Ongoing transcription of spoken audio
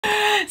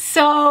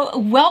So,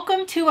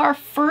 welcome to our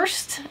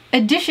first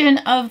edition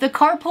of the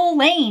Carpool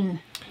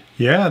Lane.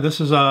 Yeah, this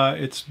is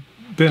it's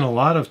been a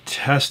lot of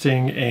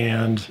testing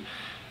and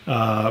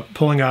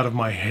pulling out of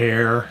my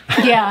hair.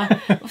 Yeah,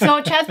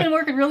 so Chad's been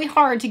working really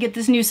hard to get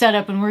this new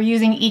setup, and we're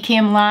using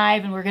Ecamm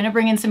Live, and we're going to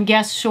bring in some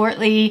guests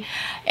shortly,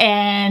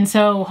 and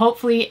so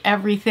hopefully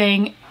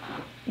everything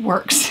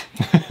works.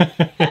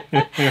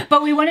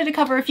 But we wanted to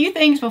cover a few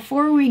things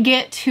before we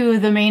get to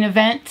the main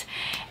event,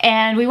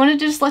 and we wanted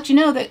to just let you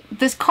know that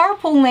this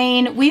Carpool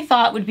Lane we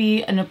thought would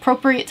be an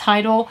appropriate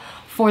title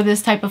for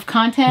this type of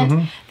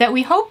content that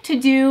we hope to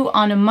do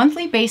on a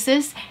monthly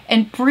basis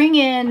and bring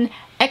in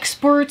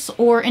experts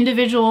or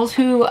individuals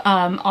who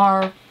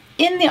are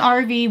in the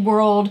RV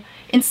world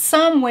in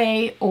some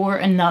way or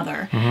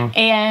another.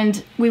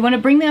 And we want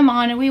to bring them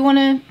on, and we want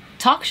to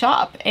talk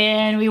shop,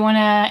 and we want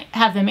to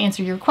have them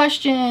answer your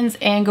questions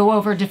and go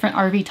over different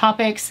RV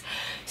topics.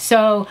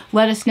 So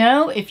let us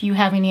know if you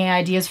have any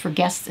ideas for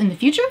guests in the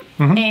future,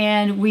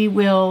 and we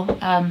will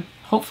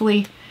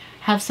hopefully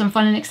have some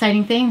fun and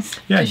exciting things.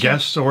 Yeah,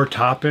 guests or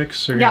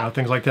topics or you know,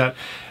 things like that.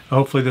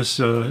 Hopefully this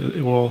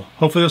will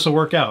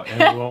work out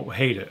and we won't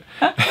hate it.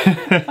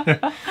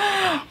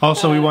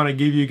 Also, we want to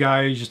give you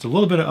guys just a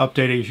little bit of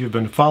update. If you've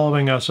been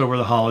following us over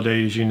the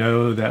holidays, you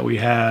know that we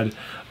had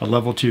a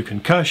level 2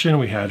 concussion,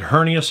 we had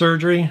hernia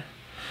surgery,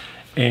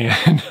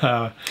 and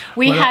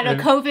we had a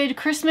COVID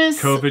Christmas.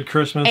 COVID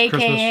Christmas. AKA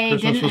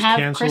Christmas didn't was have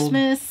canceled.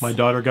 Christmas. My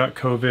daughter got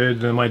COVID,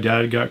 then my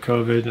dad got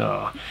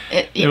COVID.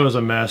 It was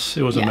a mess.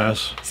 It was a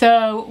mess.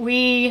 So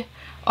we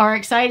are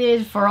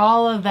excited for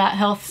all of that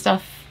health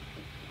stuff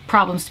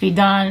problems to be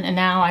done, and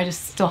now I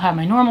just still have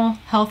my normal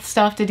health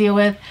stuff to deal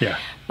with. Yeah.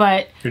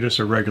 But you're just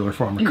a regular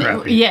form of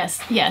crappy.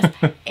 Yes, yes.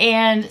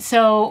 And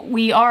so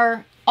we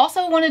are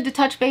also wanted to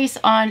touch base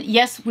on,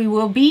 yes, we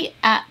will be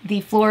at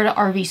the Florida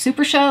RV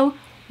Super Show.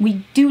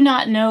 We do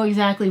not know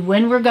exactly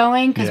when we're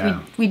going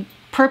because we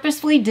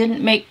purposefully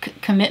didn't make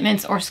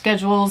commitments or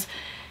schedules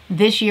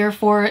this year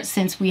for it,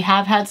 since we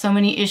have had so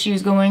many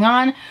issues going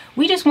on.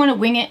 We just want to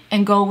wing it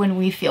and go when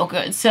we feel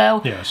good.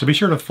 So yeah, so be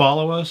sure to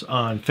follow us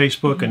on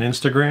Facebook and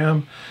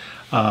Instagram,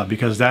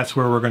 because that's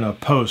where we're going to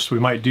post. We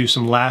might do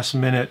some last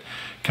minute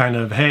kind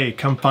of, hey,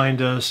 come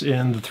find us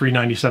in the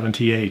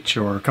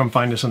 397TH, or come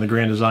find us in the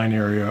Grand Design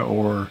area,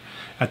 or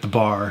at the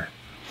bar.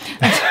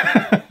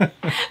 At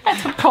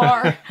the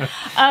bar.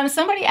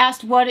 Somebody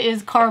asked, what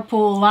is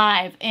Carpool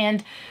Live?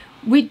 And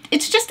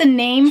it's just a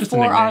name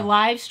for our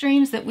live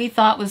streams that we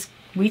thought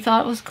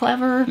was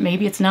clever.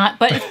 Maybe it's not,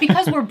 but it's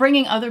because we're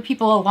bringing other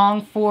people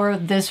along for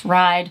this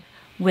ride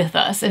with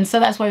us, and so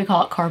that's why we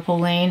call it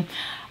Carpool Lane.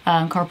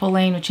 Carpool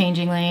Lane with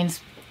changing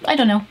lanes. I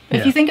don't know.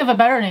 If you think of a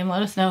better name,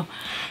 let us know.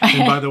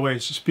 And by the way,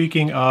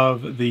 speaking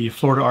of the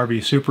Florida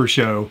RV Super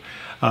Show,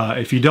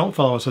 if you don't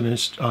follow us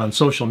on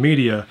social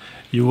media,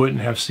 you wouldn't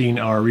have seen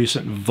our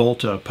recent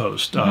Volta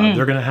post.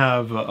 They're going to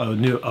have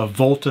a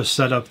Volta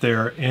set up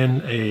there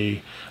in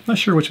I'm not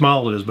sure which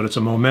model it is, but it's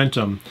a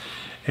Momentum.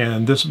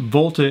 And this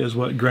Volta is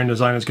what Grand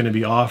Design is going to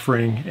be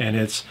offering, and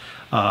it's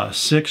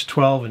 6,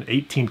 12, and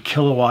 18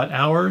 kilowatt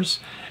hours.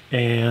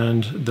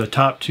 And the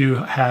top two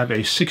have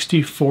a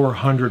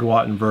 6,400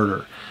 watt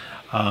inverter.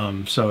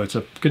 So it's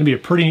going to be a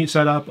pretty neat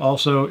setup.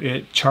 Also,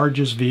 it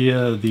charges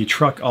via the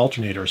truck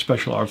alternator, a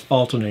special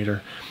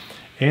alternator,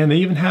 and they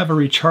even have a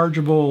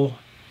rechargeable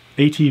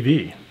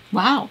ATV.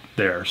 Wow.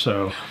 There,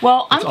 so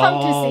well, I'm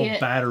pumped to see it.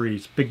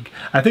 Batteries, big.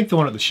 I think the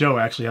one at the show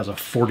actually has a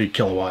 40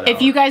 kilowatt hour.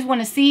 If you guys want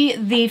to see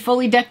the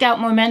fully decked out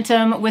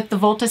Momentum with the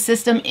Volta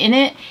system in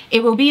it,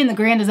 it will be in the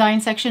Grand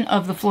Design section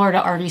of the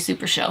Florida RV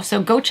Super Show.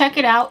 So go check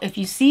it out. If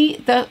you see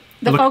the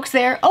folks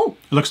there, it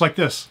looks like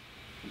this.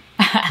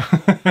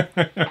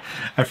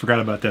 I forgot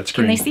about that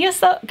screen. Can they see us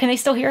though? Can they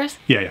still hear us?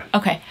 Yeah, yeah.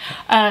 Okay.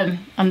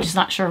 I'm just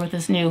not sure with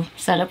this new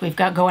setup we've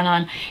got going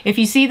on. If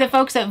you see the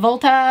folks at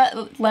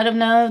Volta, let them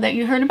know that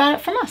you heard about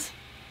it from us.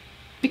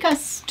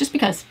 Just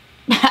because.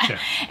 Yeah.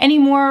 Any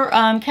more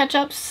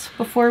catch-ups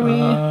before we...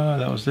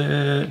 that was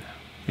it.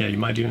 Yeah, you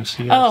might even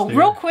see us there.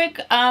 Real quick,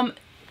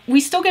 we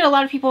still get a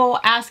lot of people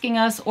asking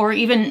us, or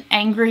even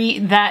angry,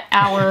 that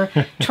our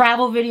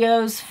travel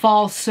videos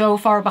fall so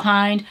far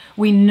behind.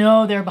 We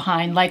know they're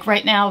behind. Like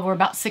right now, we're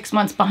about 6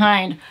 months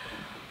behind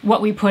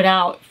what we put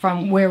out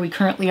from where we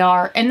currently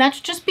are. And that's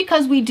just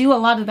because we do a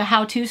lot of the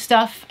how-to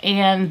stuff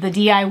and the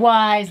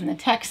DIYs and the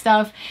tech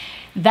stuff.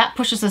 That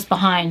pushes us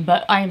behind.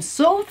 But I am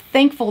so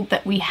thankful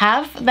that we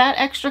have that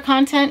extra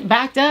content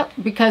backed up,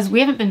 because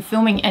we haven't been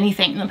filming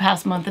anything in the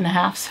past month and a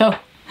half. So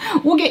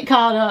we'll get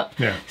caught up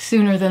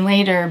sooner than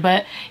later.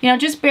 But, you know,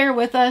 just bear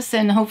with us,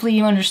 and hopefully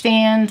you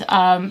understand.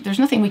 There's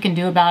nothing we can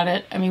do about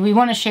it. I mean, we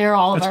want to share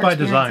all of our experiences.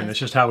 That's by design. That's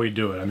just how we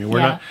do it. I mean, we're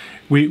not...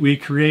 We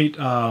create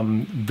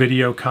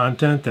video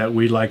content that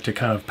we like to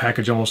kind of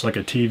package almost like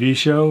a TV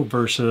show,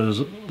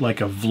 versus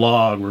like a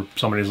vlog where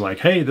somebody's like,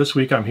 hey, this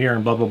week I'm here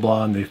and blah, blah,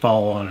 blah, and they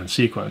follow on in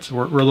sequence.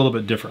 We're a little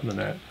bit different than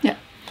that. Yeah.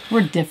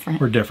 We're different.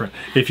 We're different.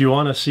 If you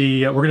want to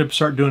see, we're going to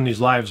start doing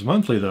these lives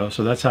monthly, though,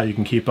 so that's how you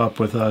can keep up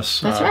with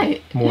us. That's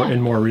right.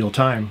 In more real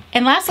time.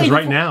 And lastly,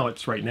 right now,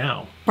 it's right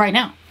now. Right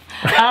now.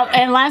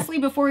 And lastly,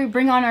 before we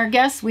bring on our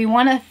guests, we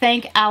want to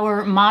thank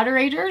our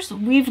moderators.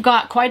 We've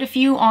got quite a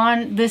few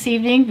on this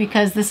evening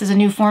because this is a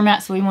new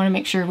format, so we want to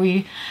make sure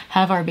we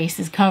have our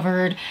bases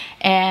covered.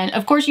 And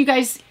of course, you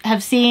guys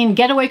have seen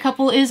Getaway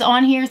Couple is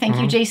on here. Thank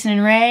you, Jason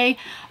and Ray.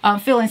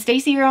 Phil and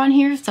Stacy are on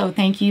here, so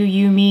thank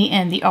you, me,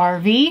 and the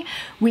RV.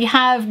 We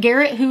have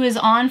Garrett, who is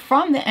on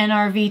from the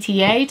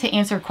NRVTA to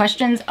answer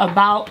questions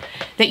about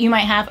that you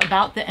might have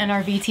about the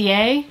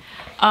NRVTA.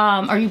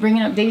 Are you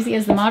bringing up Daisy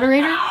as the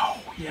moderator? Oh,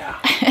 yeah.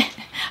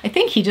 I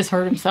think he just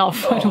hurt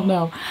himself. I don't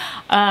know.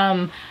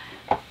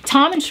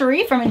 Tom and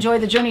Cherie from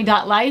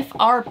EnjoyTheJourney.life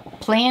are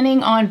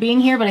planning on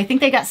being here, but I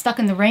think they got stuck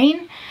in the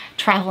rain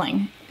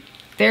traveling.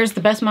 There's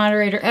the best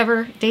moderator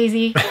ever,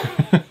 Daisy.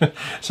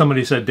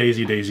 Somebody said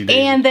Daisy, Daisy,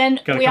 Daisy. And then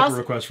got a couple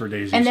requests for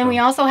Daisy. And then we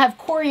also have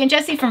Corey and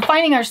Jesse from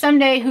Finding Our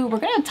Someday, who we're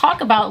going to talk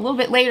about a little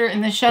bit later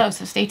in the show,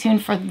 so stay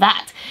tuned for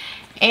that.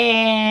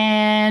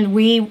 And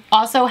we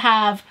also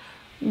have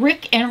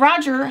Rick and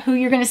Roger, who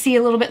you're going to see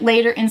a little bit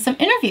later in some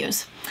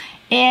interviews.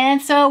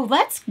 And so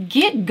let's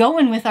get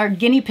going with our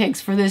guinea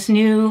pigs for this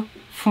new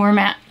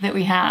format that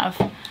we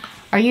have.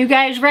 Are you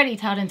guys ready,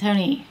 Todd and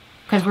Tony?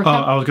 Because we're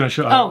I was going to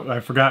show.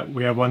 I forgot.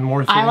 We have one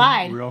more thing. I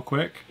lied. Real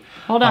quick.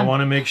 Hold on. I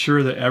want to make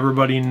sure that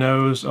everybody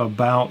knows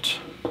about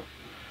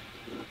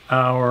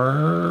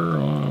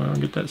our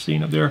get that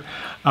scene up there.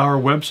 Our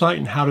website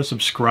and how to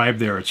subscribe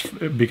there. It's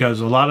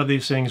because a lot of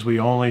these things we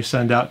only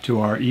send out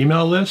to our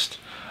email list.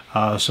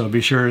 So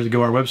be sure to go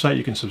to our website.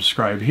 You can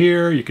subscribe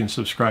here. You can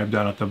subscribe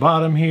down at the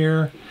bottom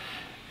here.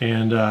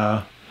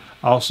 And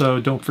also,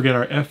 don't forget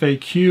our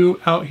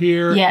FAQ out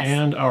here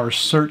and our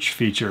search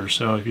feature.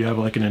 So if you have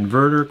like an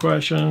inverter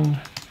question,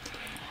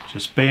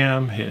 just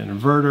bam, hit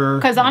inverter.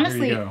 Because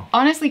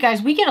honestly,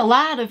 guys, we get a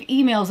lot of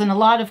emails and a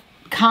lot of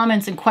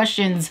comments and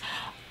questions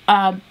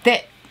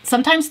that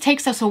sometimes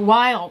takes us a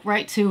while,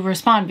 right, to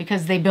respond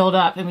because they build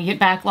up and we get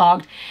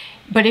backlogged.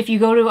 But if you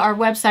go to our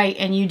website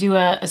and you do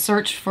a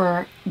search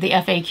for the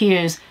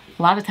FAQs,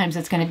 a lot of times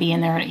it's going to be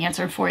in there and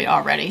answered for you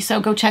already. So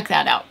go check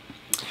that out.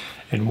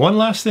 And one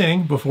last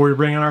thing before we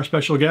bring on our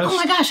special guest. Oh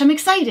my gosh, I'm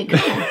excited.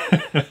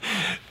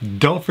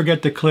 Don't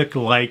forget to click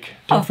like.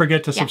 Don't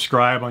forget to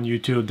subscribe on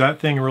YouTube. That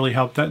thing really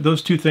helped.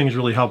 Those two things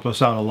really help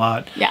us out a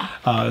lot. Yeah.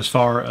 As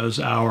far as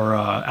our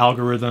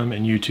algorithm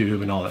and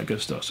YouTube and all that good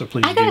stuff. So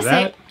please do that. I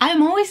gotta say,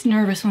 I'm always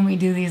nervous when we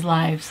do these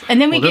lives.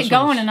 And then we get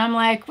going and I'm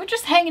like, we're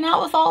just hanging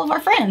out with all of our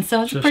friends.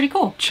 So it's pretty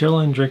cool.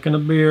 Chilling, drinking a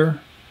beer.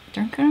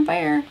 Drinking a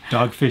beer.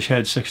 Dogfish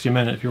Head 60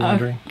 Minute, if you're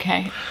wondering.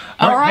 Okay.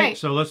 All right. Hey,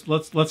 so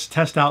let's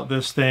test out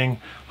this thing.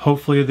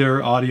 Hopefully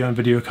their audio and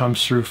video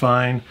comes through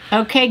fine.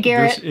 Okay,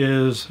 Garrett. This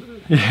is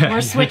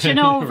we're switching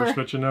over. We're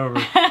switching over.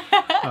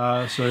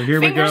 So here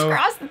we go. Fingers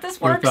crossed that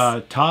this works.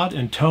 With Todd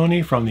and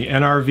Tony from the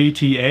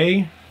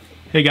NRVTA.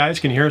 Hey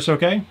guys, can you hear us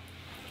okay?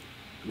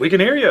 We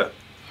can hear you.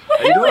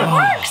 How you doing? It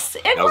works.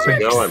 How's it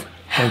going?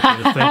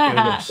 Thank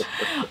goodness.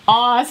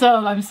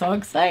 Awesome. I'm so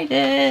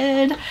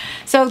excited.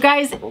 So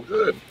guys,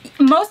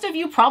 most of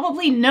you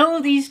probably know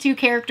these two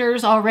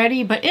characters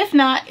already, but if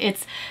not,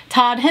 it's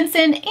Todd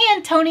Henson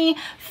and Tony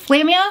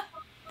Flammia.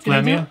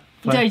 Flammia?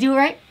 Did I do it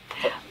right?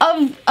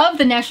 Of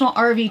the National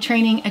RV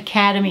Training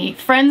Academy.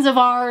 Friends of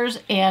ours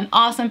and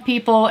awesome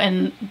people,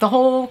 and the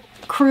whole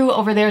crew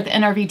over there at the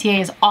NRVTA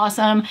is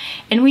awesome.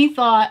 And we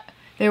thought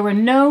there were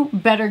no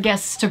better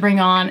guests to bring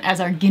on as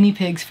our guinea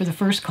pigs for the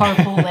first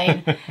Carpool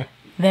Lane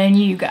than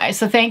you guys.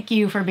 So thank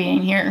you for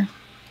being here.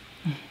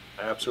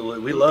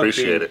 Absolutely. We love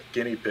being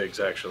guinea pigs,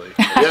 actually.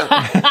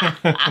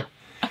 Yeah.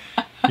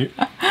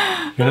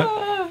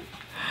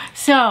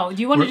 So,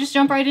 do you want to just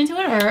jump right into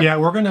it? Or? Yeah,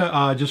 we're going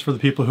to, just for the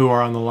people who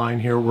are on the line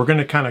here, we're going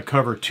to kind of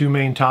cover two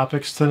main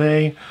topics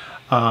today.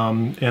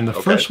 And the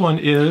first one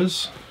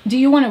is... Do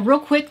you want to real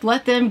quick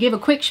let them give a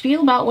quick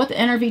spiel about what the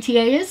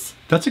NRVTA is?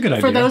 That's a good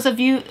idea. For those of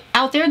you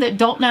out there that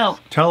don't know.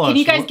 Tell us. Can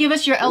you guys give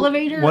us your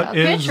elevator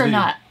pitch or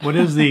not? What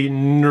is the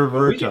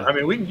NRVTA? I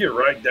mean, we can get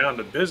right down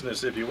to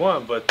business if you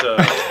want, but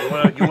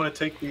you want to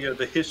take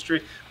the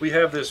history? We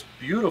have this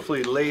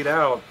beautifully laid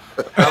out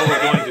how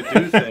we're going to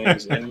do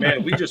things, and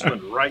man, we just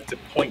went right to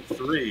point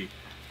 3.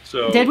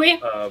 So did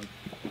we?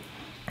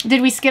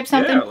 Did we skip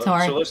something? Yeah,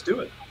 Sorry. So let's do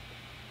it.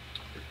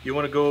 You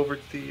want to go over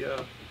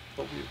the...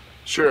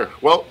 Sure.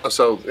 Well,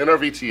 so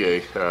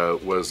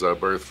NRVTA was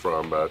birthed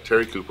from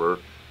Terry Cooper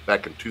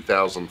back in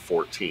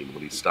 2014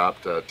 when he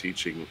stopped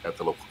teaching at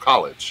the local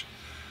college.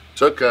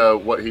 Took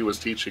what he was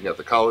teaching at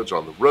the college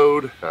on the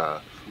road.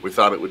 We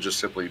thought it would just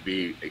simply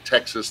be a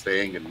Texas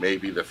thing and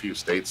maybe the few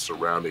states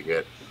surrounding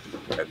it.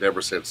 And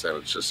ever since then,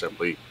 it's just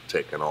simply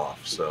taken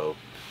off. So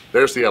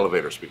there's the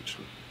elevator speech.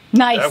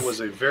 Nice. That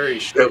was a very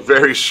short.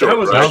 That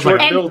was a short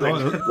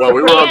building. Well,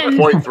 we were on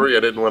point 3. I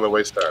didn't want to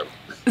waste time.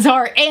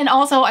 Sorry. And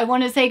also, I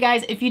want to say,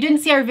 guys, if you didn't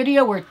see our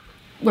video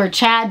where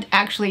Chad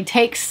actually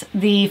takes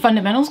the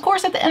fundamentals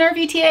course at the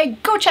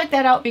NRVTA, go check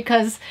that out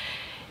because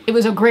it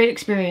was a great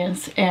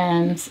experience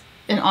and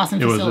an awesome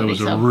facility. It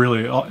was a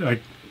really,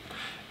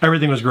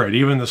 everything was great.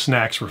 Even the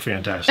snacks were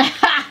fantastic.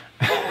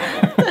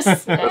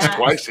 That's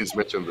twice he's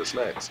mentioned the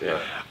snacks.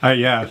 Yeah.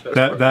 Yeah.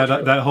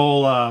 That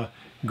whole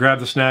grab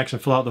the snacks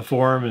and fill out the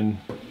form and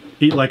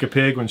eat like a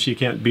pig when she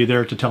can't be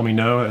there to tell me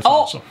no. That's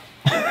awesome.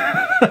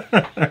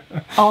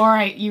 All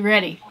right, you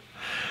ready?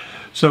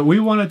 So we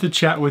wanted to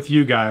chat with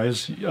you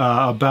guys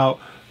about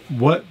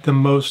what the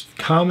most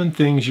common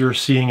things you're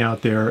seeing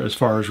out there as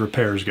far as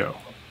repairs go.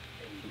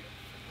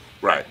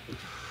 Right.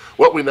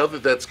 Well, we know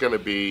that that's going to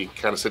be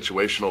kind of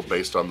situational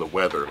based on the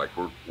weather. Like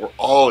we're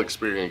all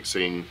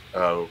experiencing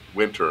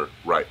winter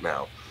right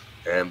now.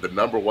 And the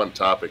number one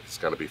topic is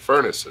going to be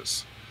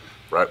furnaces,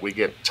 right? We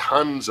get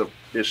tons of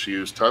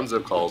issues, tons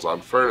of calls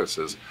on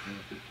furnaces.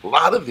 A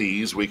lot of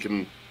these we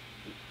can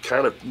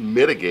kind of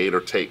mitigate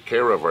or take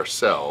care of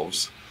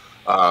ourselves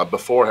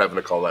before having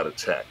to call out a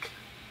tech.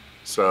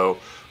 So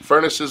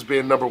furnaces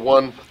being number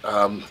one.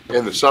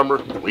 In the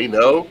summer, we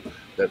know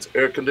that's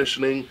air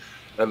conditioning.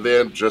 And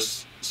then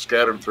just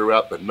scattered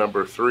throughout, the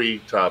number three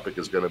topic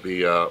is going to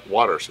be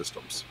water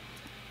systems.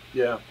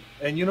 Yeah.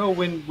 And you know,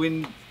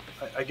 when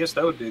I guess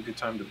that would be a good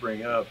time to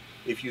bring up,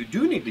 if you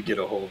do need to get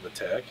a hold of a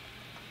tech,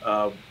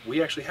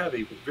 we actually have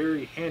a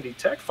very handy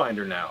tech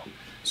finder now.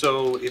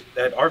 So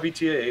at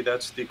RVTA,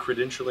 that's the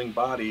credentialing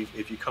body.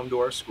 If you come to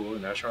our school, the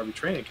National RV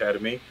Training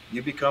Academy,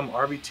 you become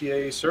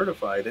RVTA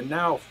certified. And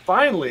now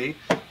finally,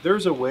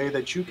 there's a way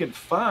that you can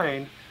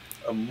find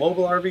a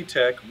mobile RV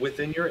tech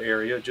within your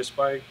area just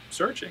by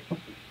searching.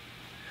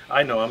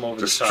 I know I'm over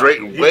just the top.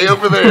 Straight way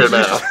over there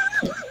now.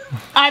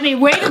 I mean,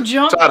 way to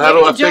jump. Todd, how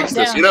do I jump fix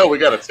this? down. You know, we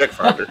got a tech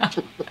finder.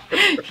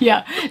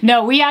 Yeah.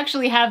 No, we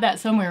actually have that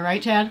somewhere,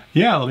 right, Chad?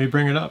 Yeah, let me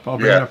bring it up. I'll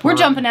bring it up. We're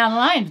jumping out of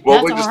line. Well,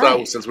 That's we just all right.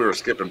 thought since we were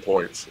skipping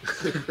points.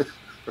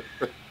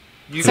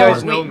 You So,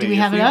 guys know wait, do me. we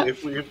have it up?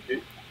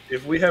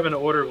 If we have an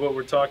order of what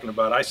we're talking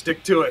about, I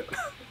stick to it.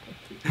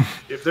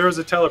 If there was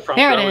a teleprompter,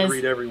 There it I would is.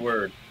 read every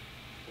word.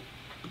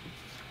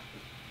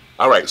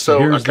 All right, so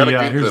Here's I kind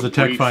the, of here's the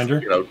tech brief,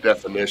 finder.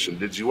 Definition.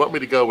 Did you want me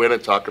to go in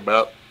and talk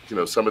about,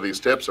 some of these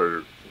tips,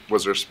 or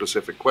was there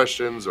specific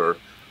questions, or,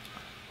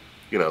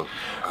 Well,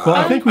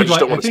 I think I we'd just like.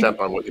 don't I want to think, step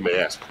on what you may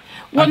ask.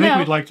 Well, I think no.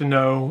 we'd like to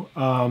know,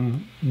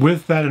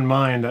 with that in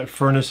mind, that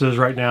furnaces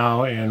right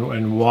now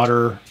and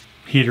water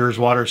heaters,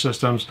 water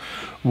systems,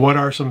 what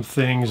are some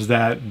things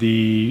that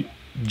the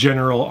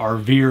general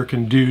RVer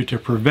can do to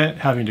prevent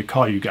having to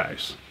call you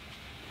guys?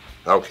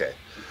 Okay.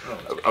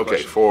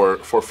 Okay, for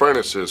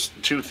furnaces,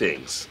 two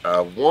things.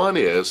 One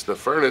is the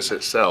furnace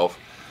itself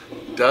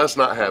does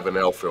not have an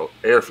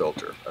air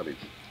filter. I mean,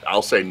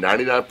 I'll say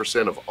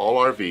 99% of all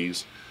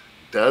RVs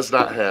does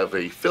not have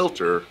a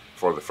filter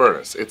for the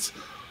furnace. It's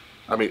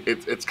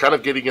kind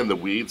of getting in the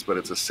weeds, but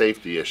it's a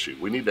safety issue.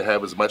 We need to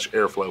have as much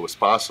airflow as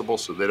possible,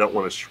 so they don't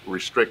want to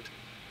restrict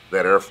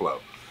that airflow.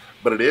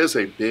 But it is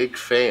a big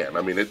fan.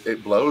 I mean,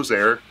 it blows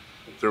air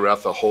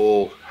throughout the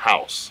whole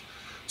house.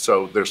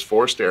 So there's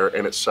forced air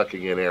and it's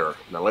sucking in air.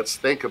 Now let's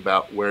think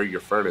about where your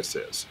furnace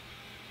is.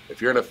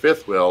 If you're in a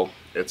fifth wheel,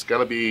 it's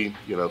going to be,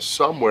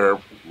 somewhere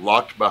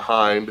locked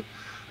behind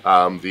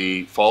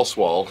the false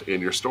wall in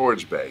your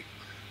storage bay.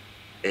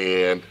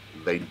 And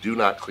they do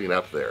not clean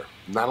up there.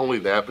 Not only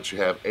that, but you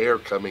have air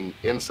coming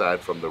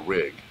inside from the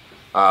rig.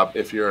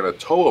 If you're in a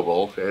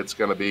towable, it's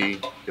going to be,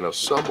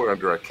 somewhere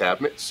under a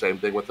cabinet. Same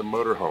thing with the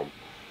motorhome.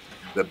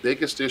 The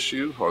biggest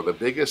issue, or the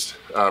biggest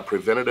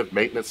preventative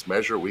maintenance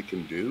measure we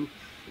can do,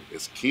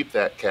 is keep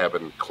that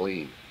cabin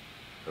clean.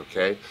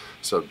 Okay,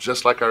 so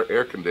just like our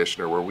air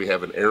conditioner, where we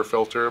have an air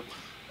filter,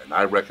 and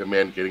I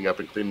recommend getting up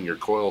and cleaning your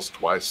coils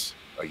twice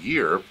a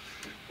year,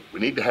 we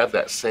need to have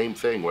that same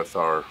thing with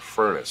our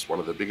furnace. One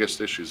of the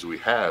biggest issues we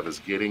have is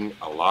getting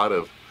a lot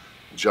of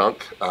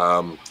junk,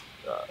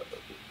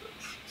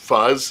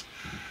 fuzz,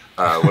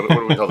 what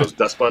do we call those,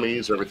 dust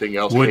bunnies, everything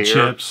else, Wood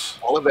hair, chips.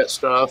 all of that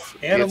stuff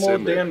gets Animal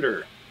in there.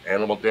 dander.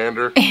 Animal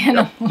dander.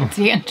 Animal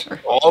dander.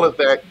 All of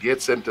that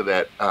gets into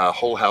that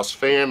whole house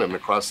fan and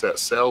across that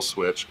cell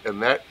switch,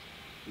 and that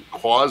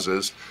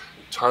causes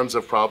tons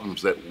of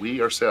problems that we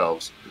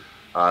ourselves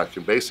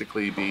can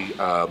basically be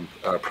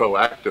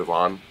proactive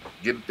on.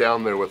 Get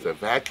down there with a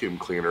vacuum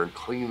cleaner and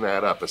clean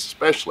that up,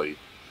 especially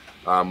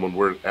when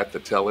we're at the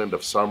tail end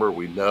of summer.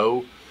 We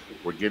know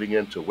we're getting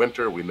into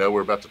winter. We know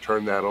we're about to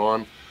turn that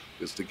on,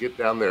 is to get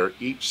down there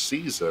each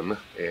season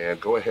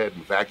and go ahead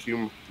and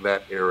vacuum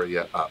that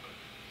area up.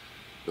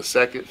 The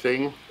second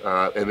thing,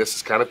 and this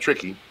is kind of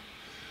tricky,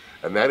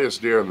 and that is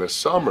during the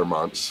summer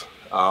months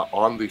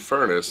on the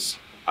furnace,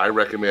 I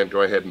recommend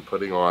go ahead and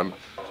putting on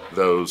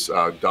those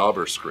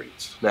dauber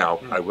screens. Now,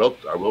 I will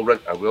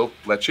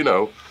let you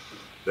know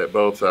that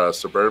both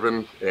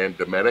Suburban and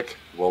Dometic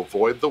will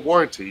void the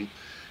warranty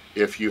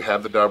if you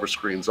have the dauber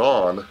screens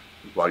on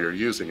while you're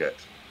using it.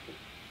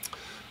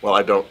 Well,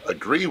 I don't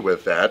agree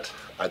with that.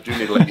 I do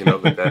need to let you know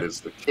that that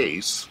is the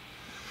case.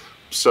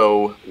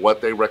 So what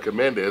they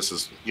recommend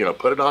is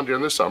put it on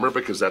during the summer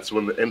because that's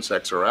when the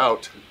insects are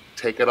out.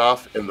 Take it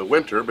off in the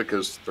winter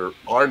because there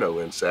are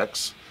no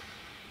insects.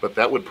 But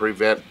that would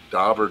prevent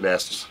dauber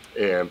nests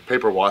and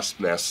paper wasp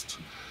nests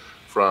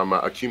from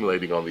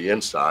accumulating on the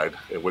inside,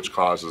 which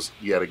causes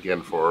yet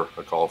again for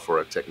a call for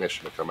a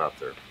technician to come out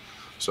there.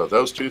 So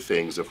those two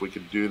things, if we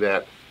could do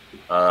that,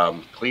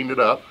 clean it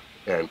up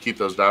and keep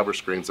those dauber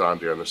screens on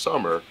during the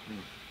summer,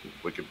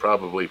 we could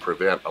probably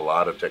prevent a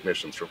lot of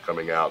technicians from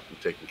coming out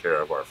and taking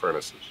care of our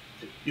furnaces.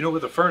 You know,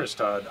 with the furnace,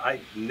 Todd,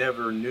 I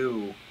never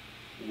knew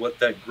what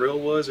that grill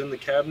was in the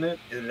cabinet,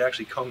 and it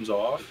actually comes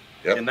off.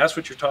 Yep. And that's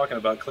what you're talking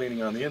about,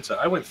 cleaning on the inside.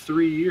 I went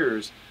 3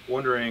 years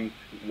wondering,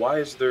 why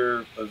is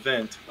there a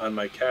vent on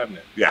my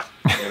cabinet? Yeah.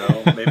 You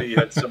know, maybe it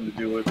had something to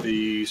do with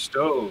the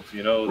stove,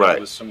 you know, Right. that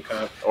was some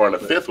kind of... Or on a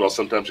fifth wheel,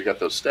 sometimes you got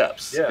those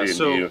steps. Yeah, And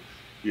so...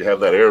 you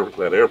have that air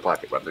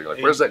pocket right there. You're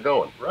like, where's that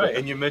going? Right,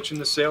 and you mentioned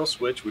the sail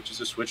switch, which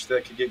is a switch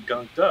that could get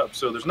gunked up.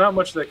 So there's not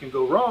much that can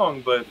go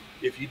wrong, but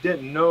if you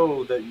didn't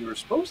know that you were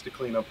supposed to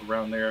clean up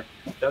around there,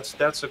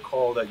 that's a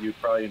call that you'd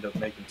probably end up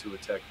making to a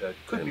tech that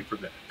could be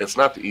prevented. It's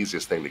not the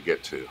easiest thing to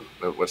get to.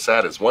 What's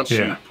sad is once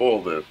you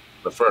pull the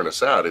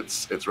furnace out,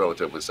 it's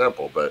relatively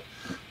simple, but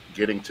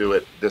getting to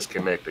it,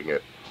 disconnecting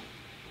it,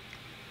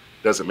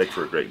 doesn't make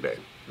for a great day.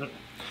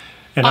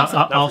 And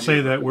Awesome. I'll say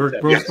that we're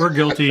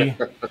guilty.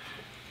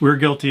 We're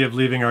guilty of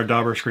leaving our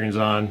dauber screens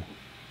on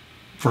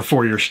for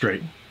 4 years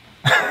straight.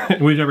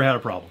 We've never had a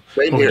problem.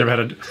 Same We've here.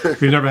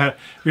 never had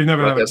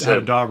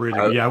a dauber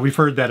reading. Yeah, we've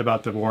heard that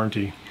about the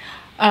warranty.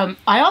 I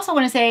also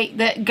want to say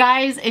that,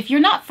 guys, if you're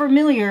not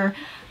familiar,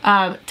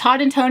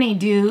 Todd and Tony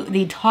do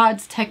the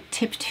Todd's Tech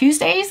Tip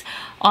Tuesdays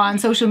on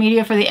social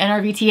media for the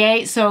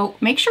NRVTA. So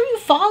make sure you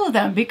follow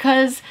them,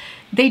 because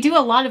they do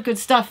a lot of good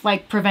stuff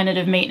like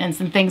preventative maintenance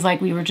and things like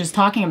we were just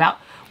talking about.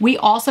 We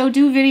also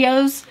do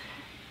videos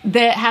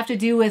that have to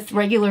do with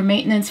regular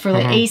maintenance for the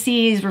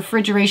ACs,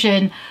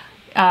 refrigeration,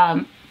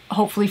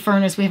 hopefully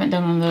furnace. We haven't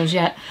done one of those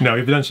yet. No,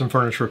 we've done some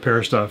furnace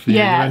repair stuff.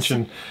 Yes. You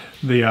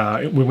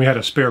mentioned when we had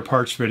a spare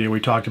parts video, we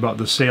talked about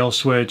the sail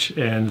switch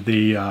and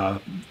the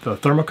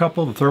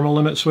thermocouple, the thermal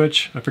limit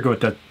switch. I forget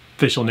what that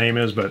official name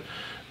is, but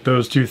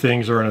those two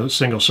things are in a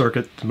single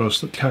circuit, the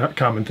most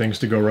common things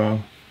to go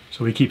wrong.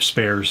 So we keep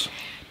spares.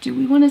 Do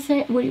we want to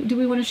say? Do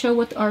we want to show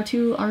what our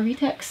two RV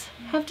techs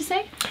have to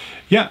say?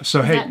 Yeah.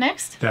 So hey, that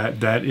next?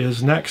 That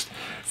is next.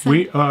 So,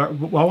 I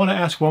want to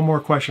ask one more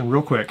question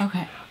real quick.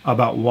 Okay.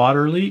 About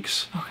water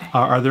leaks. Okay.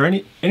 Are there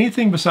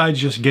anything besides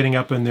just getting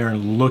up in there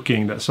and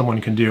looking that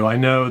someone can do? I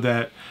know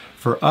that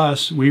for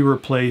us, we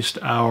replaced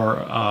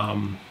our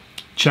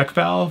check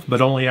valve,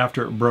 but only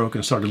after it broke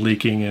and started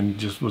leaking and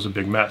just was a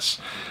big mess.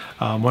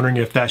 I'm wondering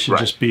if that should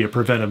just be a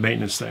preventive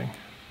maintenance thing.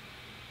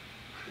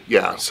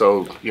 Yeah,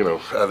 so,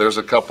 there's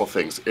a couple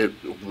things.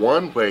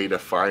 One way to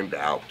find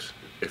out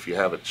if you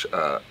have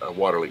a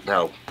water leak.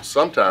 Now,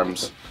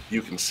 sometimes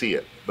you can see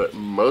it, but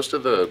most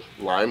of the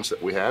lines that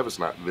we have is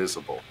not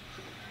visible.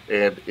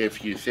 And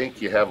if you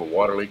think you have a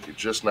water leak, you're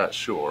just not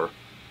sure,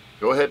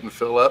 go ahead and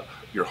fill up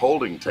your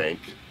holding tank,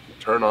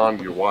 turn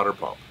on your water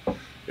pump.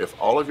 If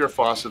all of your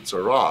faucets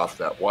are off,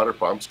 that water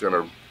pump's going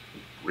to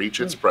reach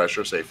its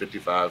pressure, say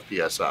 55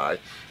 psi,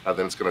 and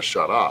then it's going to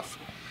shut off.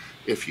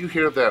 If you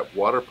hear that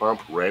water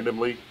pump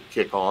randomly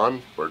kick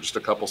on for just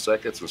a couple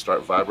seconds and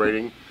start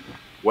vibrating,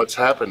 what's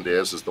happened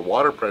is the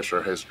water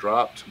pressure has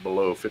dropped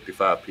below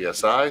 55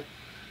 psi,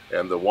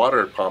 and the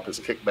water pump is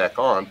kicked back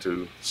on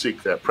to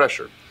seek that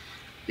pressure.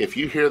 If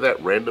you hear that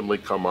randomly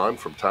come on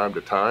from time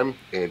to time,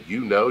 and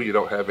you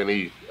don't have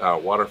any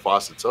water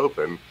faucets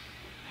open,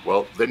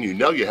 well, then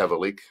you have a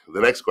leak. The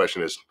next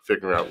question is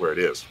figuring out where it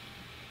is.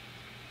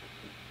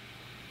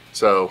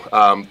 So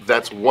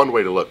that's one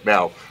way to look.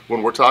 Now,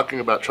 when we're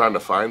talking about trying to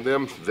find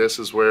them, this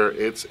is where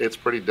it's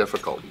pretty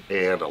difficult.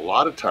 And a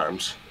lot of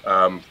times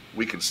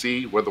we can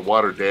see where the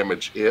water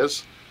damage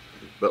is,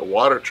 but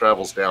water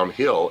travels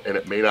downhill, and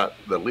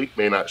the leak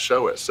may not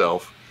show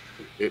itself.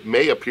 It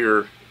may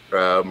appear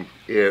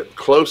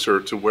closer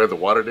to where the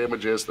water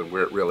damage is than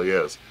where it really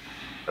is.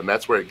 And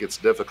that's where it gets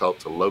difficult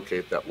to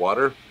locate that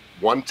water.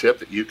 One tip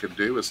that you can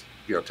do is,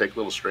 take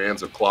little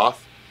strands of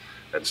cloth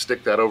and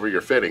stick that over your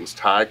fittings,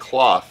 tie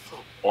cloth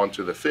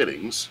onto the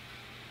fittings,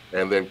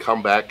 and then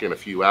come back in a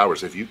few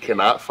hours. If you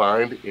cannot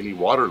find any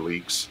water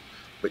leaks,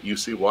 but you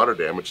see water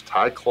damage,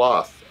 tie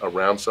cloth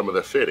around some of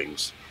the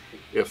fittings.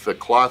 If the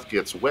cloth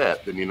gets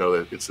wet, then you know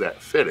that it's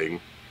that fitting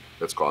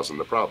that's causing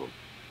the problem.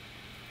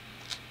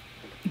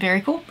 Very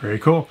cool. Very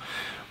cool.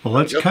 Well,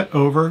 let's cut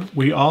over.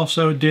 We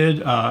also did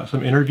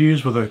some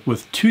interviews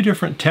with two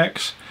different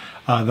techs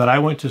that I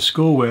went to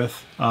school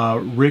with,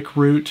 Rick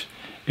Root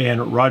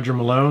and Roger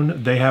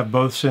Malone. They have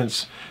both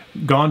since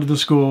gone to the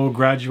school,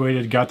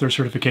 graduated, got their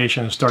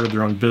certification, and started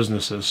their own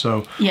businesses.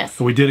 So yes,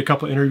 we did a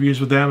couple of interviews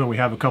with them, and we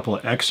have a couple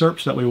of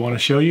excerpts that we want to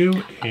show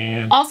you.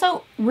 And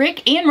also,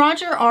 Rick and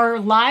Roger are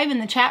live in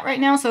the chat right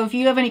now, so if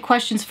you have any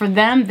questions for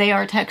them, they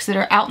are techs that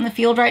are out in the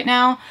field right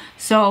now,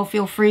 so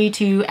feel free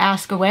to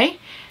ask away.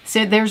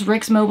 So there's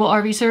Rick's Mobile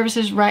RV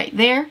Services right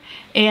there,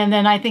 and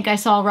then I think I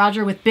saw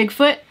Roger with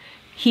Bigfoot.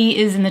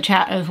 He is in the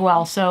chat as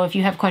well, so if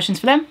you have questions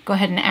for them, go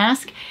ahead and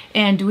ask.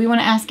 And do we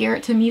want to ask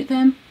Garrett to mute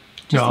them?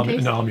 No, I'll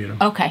mute him.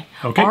 Okay.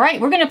 All right,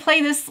 we're going to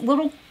play this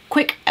little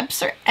quick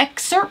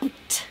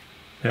excerpt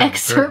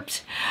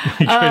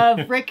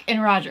of Rick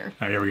and Roger.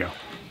 All right, here we go.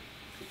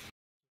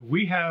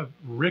 We have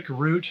Rick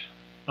Root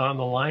on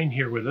the line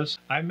here with us.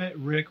 I met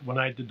Rick when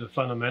I did the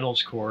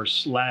fundamentals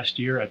course last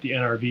year at the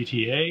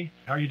NRVTA.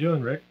 How are you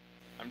doing, Rick?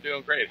 I'm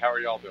doing great. How are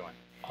y'all doing?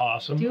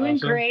 Awesome. Doing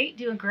awesome. great,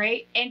 doing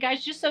great. And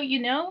guys, just so you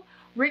know,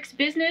 Rick's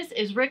business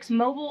is Rick's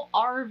Mobile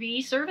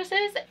RV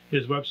Services.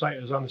 His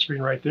website is on the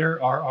screen right there,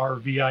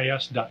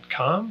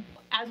 rrvis.com.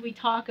 As we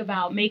talk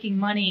about making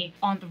money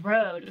on the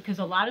road, because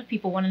a lot of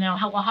people want to know,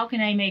 how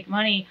can I make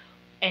money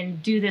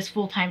and do this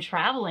full-time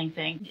traveling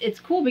thing?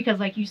 It's cool because,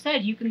 like you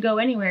said, you can go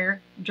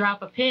anywhere,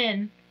 drop a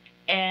pin,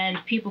 and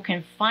people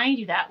can find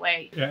you that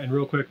way. Yeah, and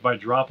real quick, if I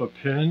drop a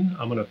pin,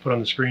 I'm going to put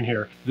on the screen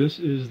here. This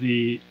is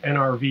the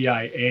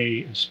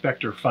NRVTA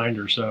Inspector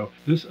Finder. So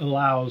this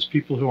allows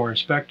people who are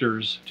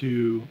inspectors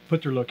to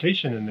put their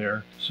location in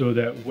there so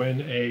that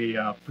when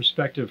a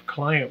prospective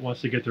client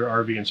wants to get their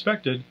RV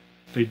inspected,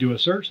 they do a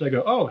search, they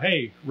go, oh,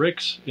 hey,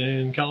 Rick's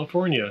in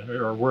California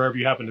or wherever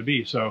you happen to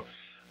be. So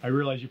I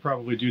realize you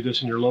probably do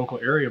this in your local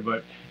area,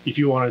 but if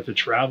you wanted to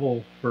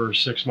travel for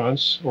 6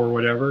 months or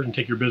whatever and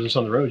take your business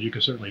on the road, you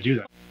could certainly do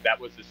that. That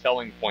was the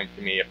selling point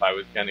to me. If I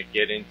was going to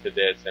get into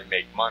this and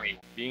make money,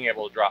 being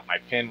able to drop my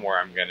pin where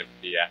I'm going to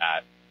be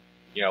at,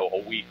 you know,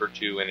 a week or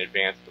two in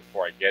advance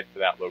before I get to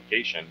that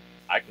location,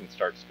 I can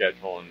start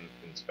scheduling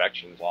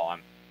inspections while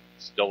I'm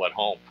still at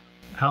home.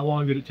 How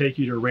long did it take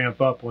you to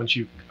ramp up once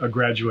you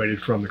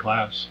graduated from the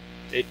class?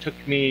 It took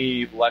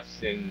me less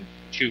than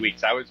 2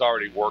 weeks. I was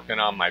already working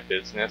on my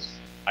business.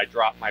 I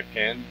dropped my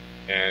pin,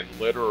 and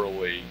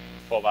literally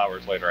 12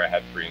 hours later, I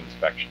had 3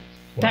 inspections.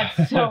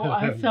 That's so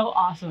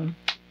awesome.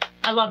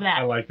 I love that.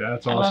 I like that.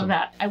 That's I awesome. love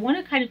that. I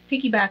want to kind of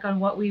piggyback on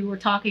what we were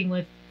talking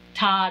with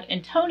Todd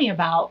and Tony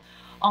about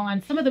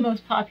on some of the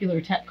most popular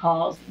tech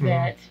calls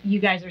that you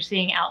guys are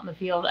seeing out in the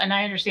field. And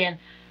I understand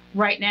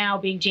right now,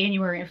 being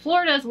January in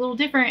Florida is a little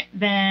different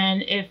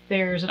than if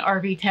there's an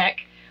RV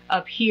tech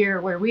up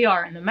here where we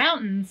are in the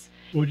mountains.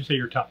 What would you say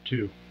your top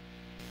 2?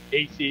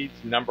 AC's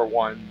number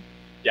 1,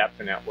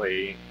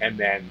 definitely, and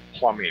then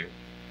plumbing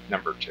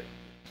number 2.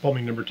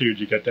 Plumbing number 2, did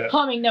you get that?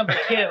 Plumbing number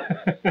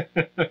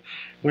 2.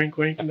 Wink,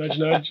 wink, nudge,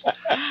 nudge.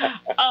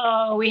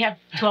 Oh, we have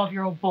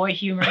 12-year-old boy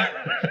humor.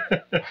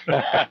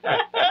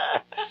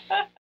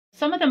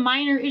 Some of the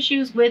minor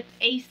issues with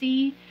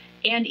AC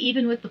and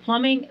even with the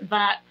plumbing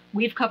that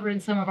we've covered in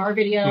some of our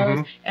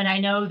videos, and I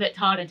know that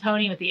Todd and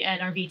Tony with the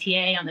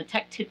NRVTA on the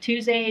Tech Tip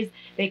Tuesdays,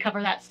 they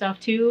cover that stuff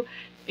too.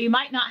 You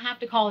might not have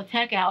to call a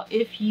tech out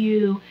if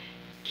you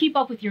keep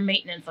up with your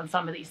maintenance on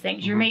some of these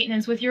things. Your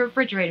maintenance with your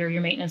refrigerator,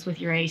 your maintenance with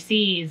your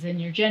ACs and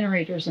your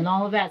generators and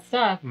all of that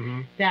stuff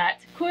that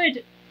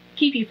could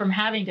keep you from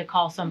having to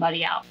call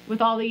somebody out.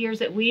 With all the years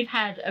that we've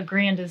had a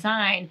Grand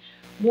Design,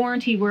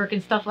 warranty work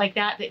and stuff like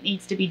that that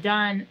needs to be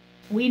done,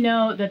 we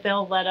know that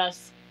they'll let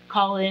us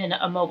call in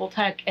a mobile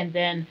tech, and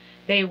then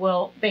they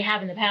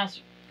have in the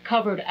past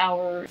covered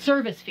our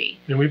service fee.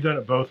 And we've done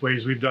it both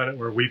ways. We've done it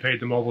where we paid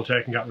the mobile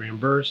tech and got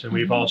reimbursed, and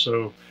we've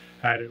also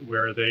had it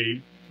where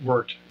they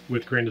worked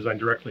with Grand Design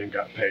directly and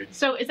got paid.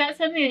 So is that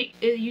something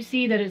that you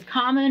see that is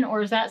common,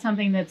 or is that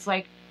something that's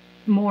like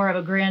more of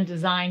a Grand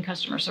Design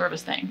customer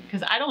service thing?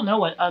 Because I don't know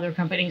what other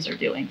companies are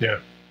doing. Yeah.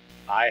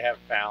 I have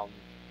found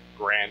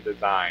Grand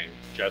Design,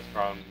 just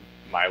from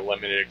my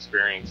limited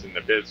experience in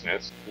the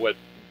business with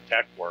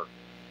tech work,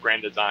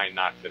 Grand Design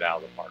knocks it out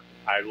of the park.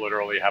 I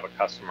literally have a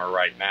customer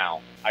right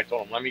now. I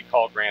told him, let me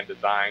call Grand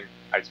Design.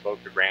 I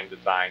spoke to Grand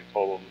Design,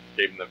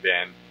 gave them the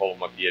VIN, told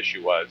them what the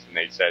issue was, and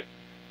they said,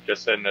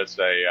 just send us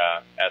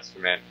a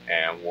estimate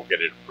and we'll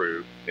get it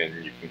approved,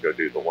 and you can go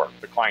do the work.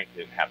 The client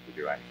didn't have to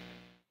do anything.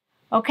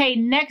 Okay,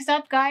 next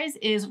up, guys,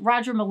 is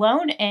Roger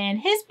Malone, and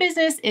his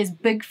business is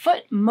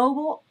Bigfoot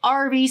Mobile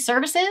RV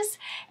Services.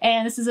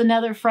 And this is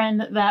another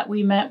friend that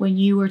we met when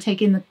you were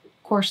taking the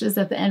courses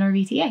at the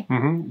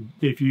NRVTA.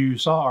 If you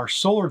saw our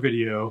solar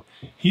video,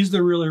 he's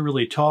the really,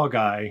 really tall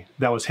guy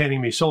that was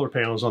handing me solar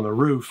panels on the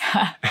roof.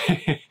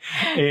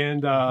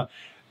 And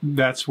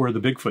that's where the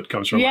Bigfoot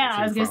comes from. Yeah,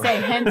 I was going to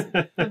say, hence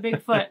the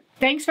Bigfoot.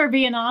 Thanks for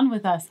being on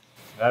with us.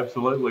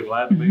 Absolutely,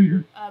 glad to be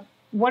here.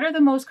 What are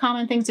the most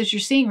common things that you're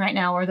seeing right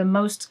now, or the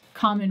most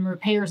common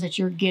repairs that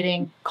you're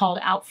getting called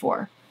out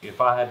for?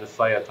 If I had to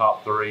say a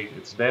top 3,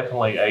 it's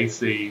definitely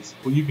ACs.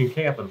 Well, you can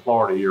camp in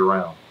Florida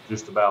year-round,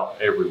 just about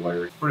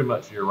everywhere, pretty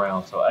much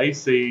year-round. So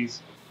ACs,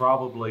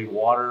 probably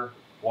water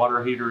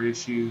heater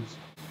issues,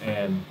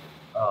 and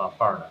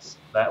furnace.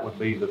 That would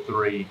be the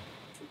 3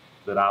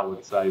 that I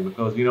would say,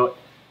 because, you know,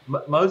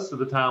 most of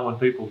the time when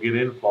people get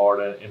in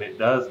Florida and it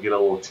does get a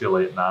little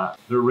chilly at night,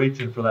 they're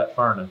reaching for that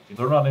furnace.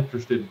 They're not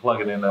interested in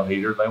plugging in no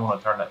heater. They want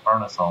to turn that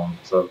furnace on.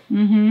 So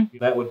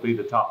that would be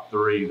the top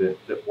 3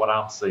 that what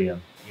I'm seeing,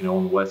 you know,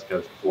 on the west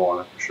coast of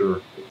Florida for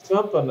sure.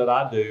 Something that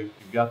I do,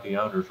 you've got the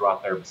owners right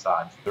there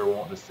beside you. They're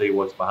wanting to see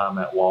what's behind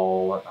that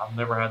wall. I've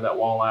never had that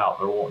wall out.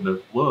 They're wanting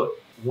to look.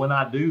 When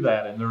I do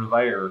that and they're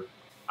there,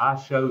 I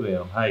show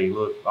them, hey,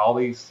 look, all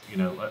these, you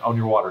know, on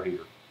your water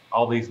heater,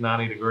 all these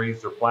 90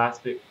 degrees, they're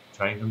plastic.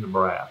 Change them to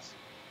brass.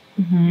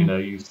 You know,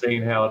 you've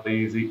seen how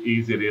easy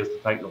it is to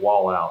take the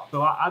wall out.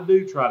 So I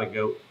do try to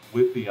go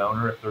with the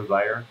owner if they're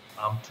there.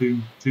 I'm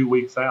two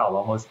weeks out,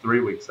 almost 3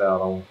 weeks out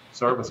on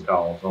service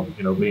calls, on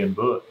being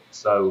booked.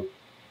 So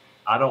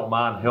I don't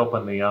mind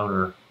helping the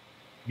owner,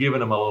 giving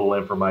them a little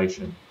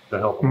information to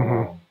help them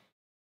along.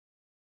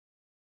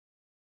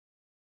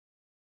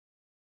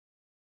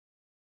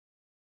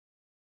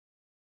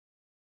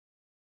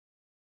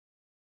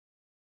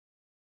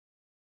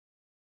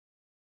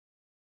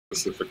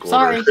 Specific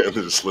Sorry. order. And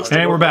just list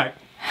And them we're all. back.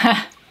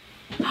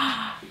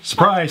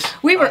 Surprise.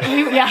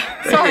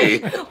 Yeah, sorry.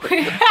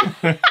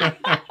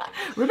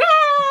 We're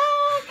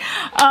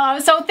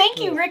back. So thank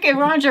you, Rick and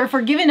Roger,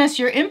 for giving us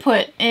your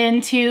input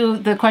into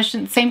the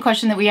same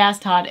question that we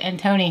asked Todd and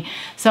Tony.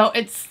 So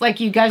it's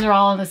like you guys are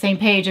all on the same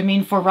page. I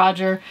mean, for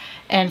Roger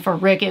and for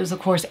Rick, it was, of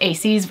course,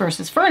 ACs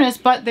versus furnace,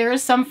 but there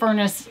is some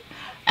furnace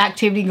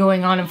activity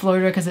going on in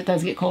Florida because it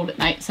does get cold at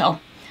night. So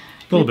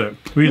A little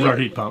bit. We use our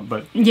heat pump,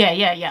 but...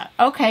 Yeah.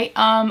 Okay,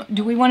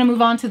 do we want to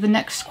move on to the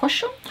next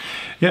question?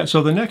 Yeah,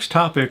 so the next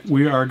topic,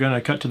 we are going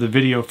to cut to the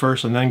video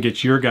first and then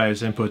get your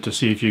guys' input to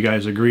see if you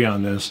guys agree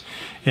on this.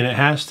 And it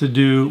has to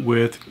do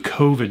with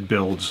COVID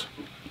builds.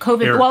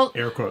 COVID,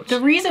 air quotes.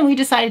 The reason we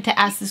decided to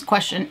ask this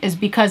question is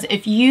because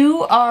if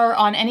you are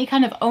on any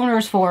kind of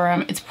owner's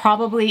forum, it's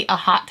probably a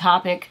hot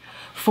topic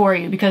for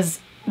you,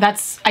 because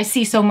I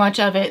see so much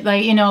of it.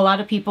 Like, a lot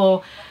of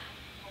people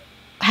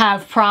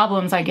have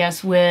problems, I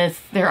guess,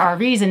 with their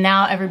RVs, and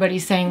now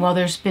everybody's saying, well,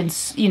 there's been,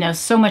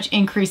 so much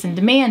increase in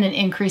demand and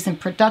increase in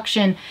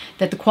production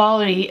that the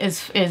quality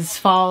is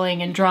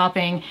falling and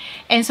dropping.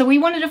 And so we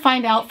wanted to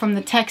find out from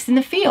the techs in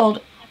the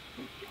field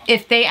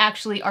if they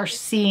actually are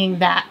seeing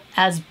that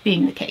as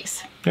being the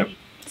case. Yep.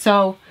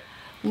 So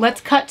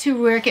let's cut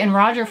to Rick and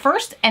Roger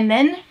first, and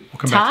then We'll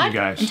come Todd back to you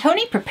guys. and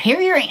Tony,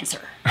 prepare your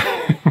answer.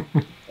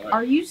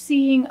 Are you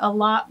seeing a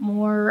lot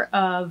more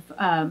of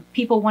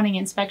people wanting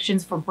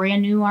inspections for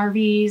brand new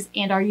RVs?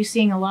 And are you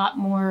seeing a lot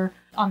more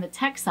on the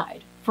tech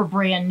side for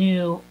brand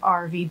new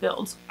RV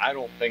builds? I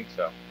don't think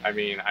so. I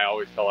mean, I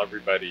always tell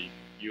everybody,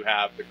 you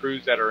have the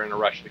crews that are in a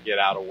rush to get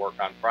out of work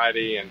on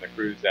Friday and the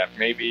crews that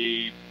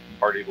maybe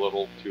party a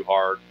little too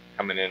hard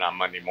coming in on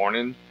Monday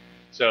morning.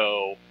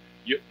 So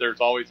there's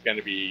always going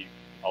to be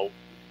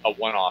a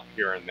one-off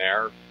here and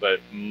there, but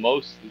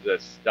most of the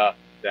stuff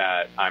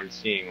that I'm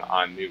seeing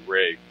on new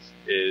rigs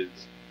is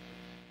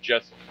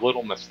just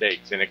little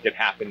mistakes, and it could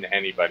happen to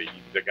anybody.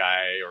 The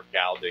guy or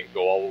gal didn't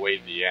go all the way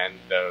to the end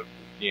of,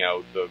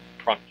 the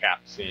front cap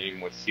seam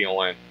with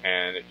sealant,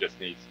 and it just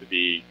needs to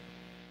be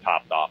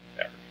topped off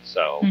there.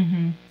 So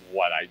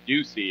what I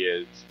do see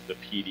is the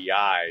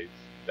PDIs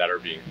that are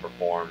being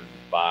performed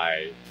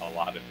by a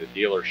lot of the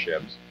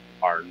dealerships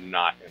are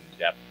not in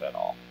depth at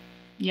all.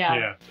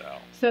 Yeah.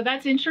 So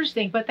that's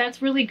interesting, but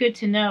that's really good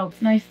to know.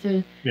 It's nice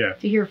to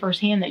hear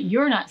firsthand that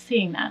you're not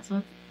seeing that.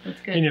 So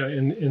that's good.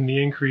 And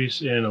the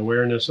increase in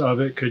awareness of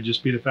it could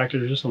just be the fact that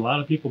there's just a lot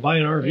of people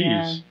buying RVs.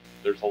 Yeah.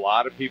 There's a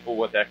lot of people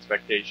with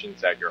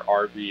expectations that your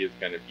RV is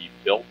going to be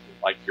built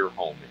like your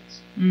home is.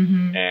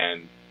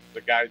 And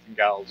the guys and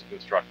gals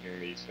constructing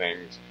these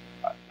things,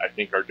 I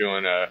think, are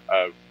doing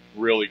a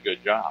really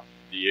good job.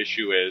 The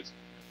issue is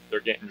they're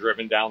getting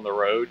driven down the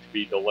road to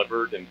be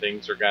delivered, and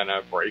things are going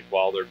to break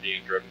while they're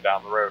being driven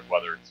down the road,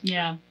 whether it's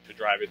to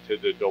drive it to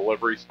the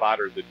delivery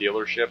spot or the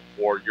dealership,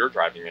 or you're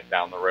driving it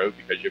down the road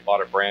because you bought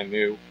it brand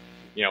new,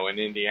 in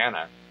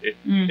Indiana.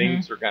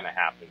 Things are going to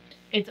happen.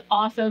 It's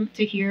awesome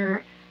to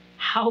hear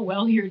how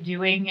well you're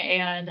doing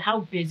and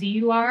how busy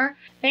you are.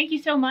 Thank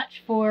you so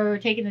much for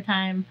taking the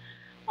time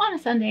on a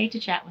Sunday to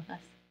chat with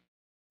us.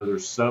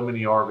 There's so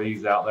many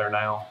RVs out there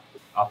now.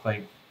 I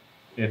think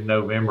in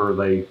November,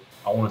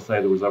 I want to say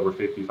there was over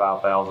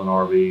 55,000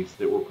 RVs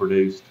that were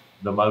produced,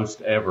 the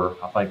most ever,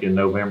 I think, in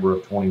November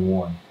of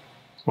 21.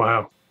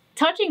 Wow.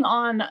 Touching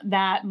on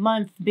that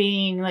month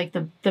being like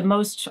the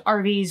most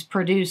RVs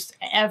produced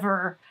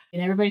ever,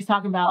 and everybody's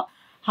talking about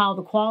how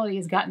the quality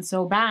has gotten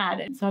so bad.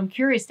 And so I'm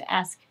curious to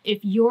ask if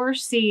you're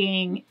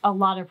seeing a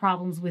lot of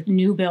problems with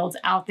new builds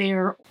out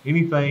there.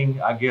 Anything,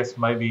 I guess,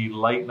 maybe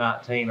late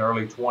 19,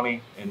 early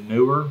 20 and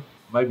newer,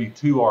 maybe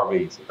 2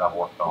 RVs that I've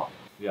worked on.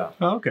 Yeah.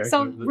 Oh, okay.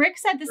 So Rick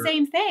said the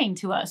same thing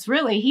to us,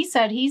 really. He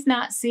said he's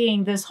not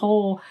seeing this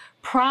whole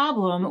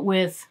problem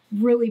with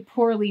really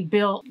poorly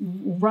built,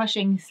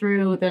 rushing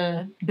through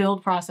the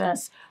build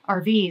process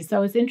RVs.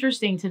 So it's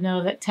interesting to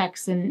know that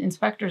techs and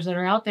inspectors that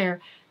are out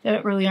there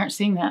that really aren't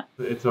seeing that.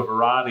 It's a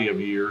variety of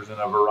years and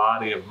a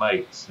variety of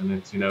makes. And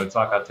it's, it's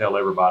like I tell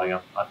everybody,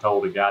 I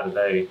told a guy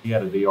today, he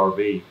had a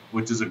DRV,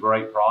 which is a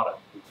great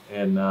product.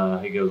 And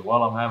he goes,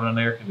 well, I'm having an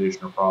air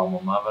conditioner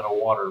problem. I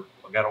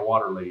got a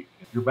water leak.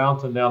 You're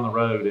bouncing down the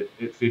road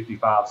at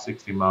 55,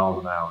 60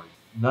 miles an hour.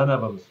 None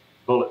of them's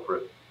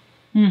bulletproof.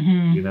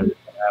 You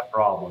have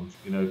problems.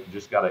 You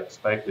just got to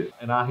expect it.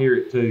 And I hear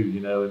it too,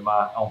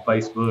 on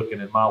Facebook and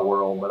in my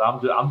world. But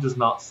I'm just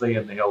not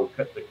seeing the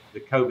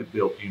COVID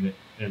built unit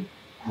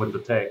with the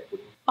tech.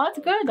 Well, that's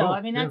good though. Cool.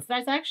 I mean,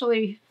 that's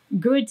actually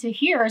good to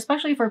hear,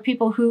 especially for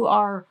people who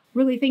are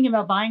really thinking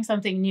about buying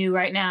something new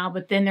right now,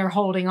 but then they're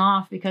holding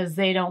off because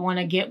they don't want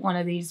to get one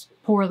of these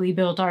poorly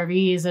built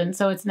RVs. And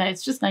so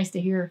it's just nice to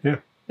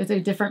hear It's a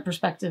different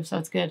perspective, so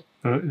it's good.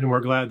 And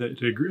we're glad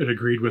that it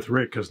agreed with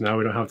Rick, because now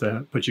we don't have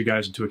to put you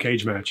guys into a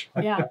cage match.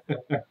 Yeah.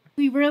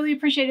 We really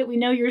appreciate it. We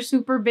know you're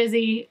super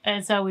busy,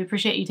 and so we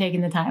appreciate you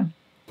taking the time.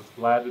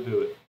 Glad to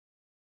do it.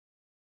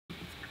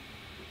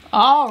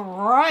 All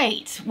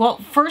right. Well,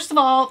 first of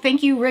all,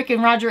 thank you, Rick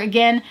and Roger,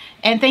 again.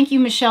 And thank you,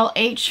 Michelle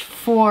H.,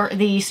 for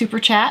the super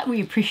chat.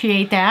 We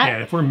appreciate that.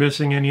 Yeah, if we're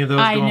missing any of those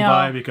going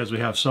by, because we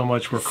have so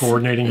much we're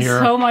coordinating here.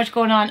 So much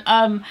going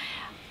on.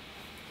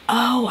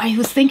 Oh, I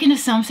was thinking of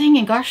something,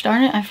 and gosh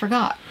darn it, I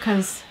forgot.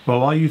 Well,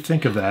 while you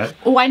think of that.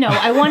 Oh, I know.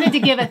 I wanted to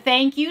give a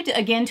thank you,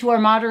 again, to our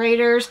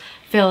moderators,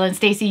 Phil and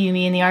Stacy,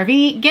 Yumi in the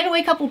RV,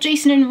 getaway couple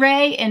Jason and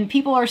Ray, and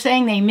people are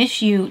saying they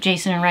miss you,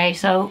 Jason and Ray,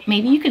 so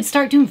maybe you could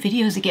start doing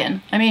videos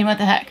again. I mean, what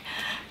the heck?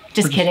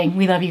 Just kidding.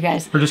 We love you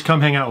guys. Or just come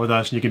hang out with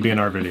us and you can be in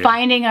our video.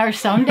 Finding Our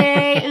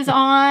Someday is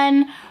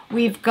on.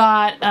 We've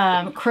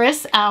got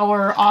Chris,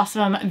 our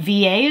awesome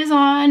VA, is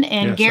on,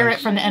 and yes, Garrett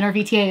from the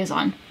NRVTA is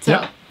on. So.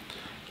 Yep.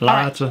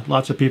 Lots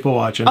of people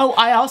watching. Oh,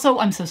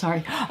 I'm so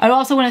sorry. I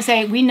also want to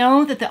say, we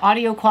know that the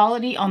audio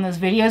quality on those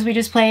videos we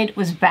just played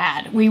was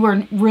bad. We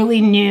were really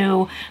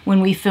new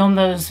when we filmed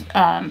those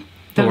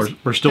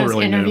we're still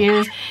really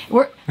interviews.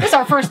 New. This is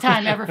our first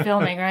time ever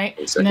filming, right?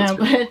 No,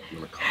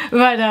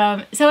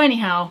 but so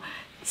anyhow,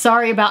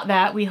 sorry about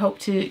that. We hope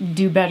to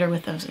do better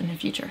with those in the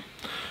future.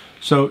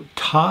 So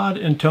Todd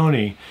and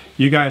Tony,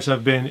 you guys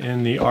have been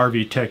in the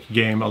RV tech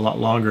game a lot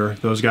longer.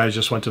 Those guys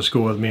just went to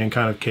school with me and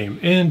kind of came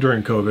in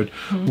during COVID.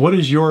 Mm-hmm. What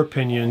is your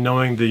opinion,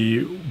 knowing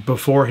the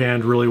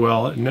beforehand really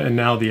well and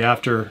now the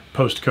after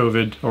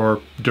post-COVID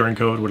or during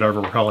COVID,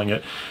 whatever we're calling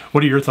it?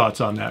 What are your thoughts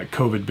on that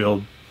COVID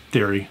build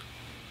theory?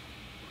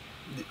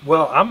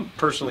 Well, I'm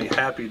personally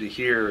happy to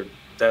hear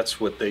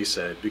that's what they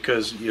said,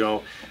 because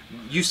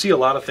you see a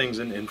lot of things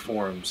in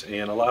forums,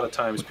 and a lot of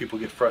times people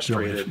get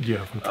frustrated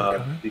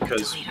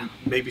because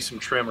maybe some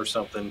trim or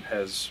something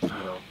has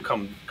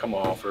come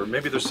off, or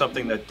maybe there's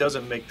something that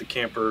doesn't make the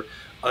camper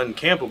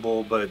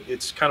uncampable, but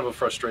it's kind of a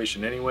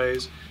frustration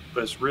anyways,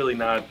 but it's really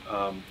not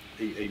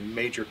a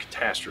major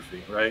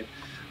catastrophe, right?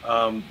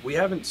 We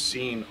haven't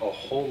seen a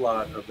whole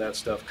lot of that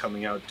stuff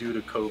coming out due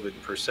to COVID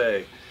per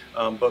se,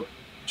 but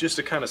just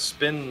to kind of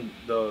spin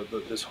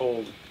this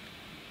whole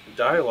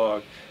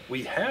dialogue,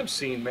 we have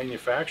seen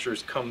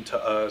manufacturers come to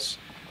us,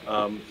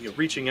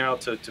 reaching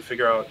out to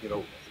figure out,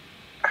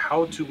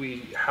 how do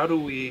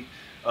we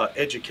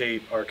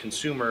educate our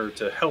consumer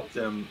to help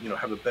them,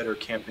 have a better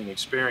camping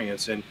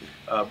experience, and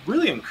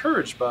really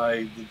encouraged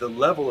by the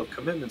level of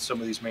commitment some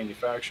of these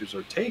manufacturers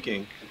are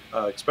taking,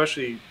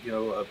 especially,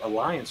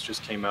 Alliance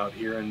just came out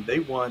here, and they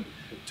want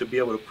to be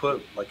able to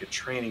put like a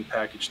training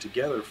package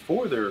together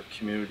for their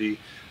community,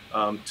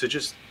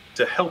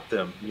 to help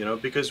them,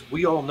 because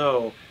we all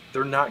know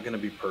they're not going to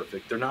be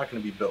perfect. They're not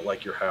going to be built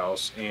like your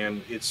house,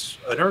 and it's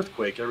an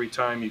earthquake every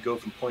time you go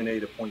from point A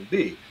to point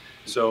B.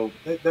 So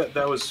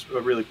that was a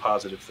really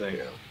positive thing.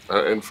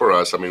 Yeah. And for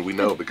us, I mean, we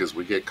know because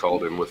we get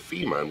called in with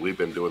FEMA, and we've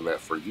been doing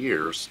that for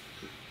years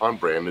on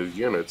brand new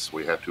units.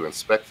 We have to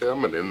inspect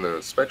them, and in the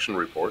inspection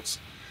reports,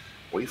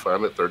 we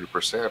find that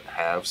 30%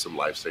 have some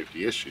life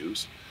safety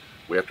issues.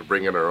 We have to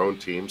bring in our own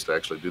teams to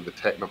actually do the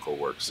technical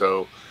work.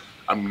 So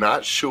I'm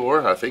not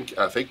sure. I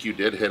think you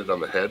did hit it on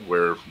the head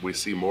where we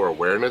see more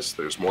awareness.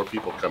 There's more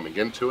people coming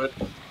into it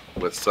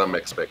with some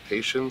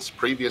expectations.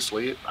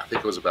 Previously, I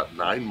think it was about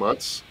 9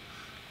 months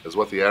is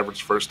what the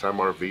average first-time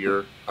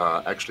RVer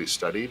actually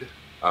studied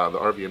the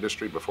RV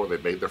industry before they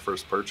made their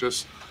first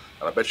purchase.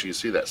 And I bet you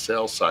see that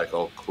sales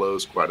cycle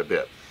close quite a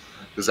bit.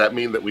 Does that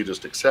mean that we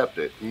just accept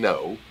it?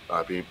 No.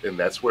 I mean, and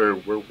that's where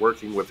we're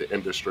working with the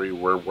industry.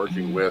 We're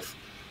working with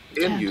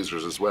end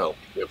users as well.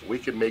 If we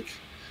can make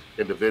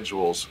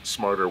individuals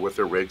smarter with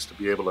their rigs to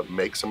be able to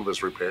make some of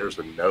those repairs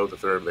and know that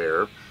they're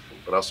there,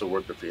 but also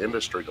work with the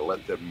industry to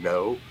let them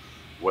know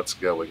what's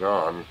going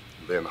on,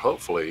 then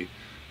hopefully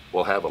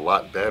we'll have a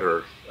lot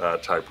better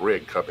type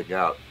rig coming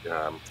out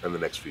in the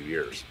next few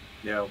years.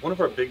 Yeah, one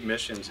of our big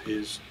missions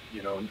is,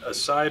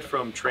 aside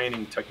from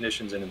training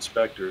technicians and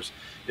inspectors,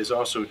 is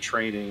also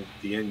training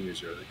the end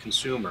user, the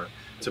consumer,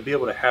 to be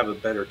able to have a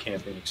better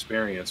camping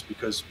experience,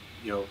 because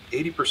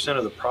 80%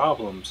 of the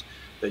problems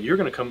that you're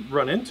going to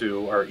run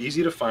into are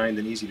easy to find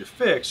and easy to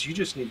fix. You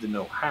just need to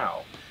know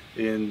how,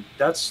 and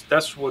that's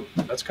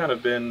kind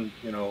of been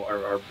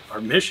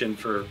our mission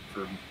for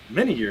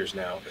many years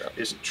now,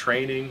 is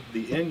training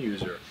the end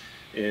user,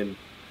 and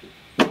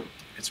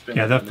it's been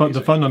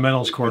the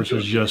fundamentals course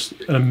is just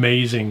an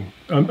amazing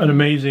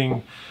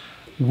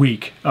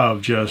week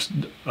of just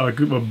a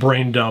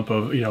brain dump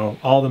of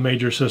all the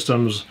major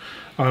systems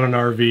on an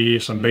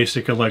RV, some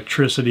basic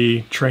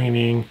electricity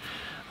training.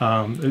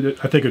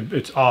 I think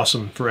it's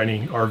awesome for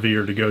any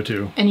RVer to go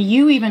to. And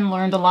you even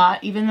learned a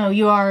lot, even though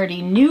you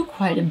already knew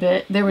quite a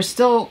bit. There was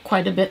still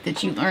quite a bit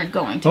that you learned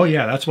going to. Oh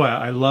yeah, that's why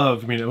I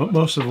love. I mean,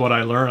 most of what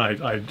I learn,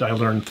 I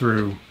learned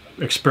through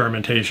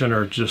experimentation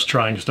or just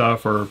trying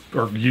stuff or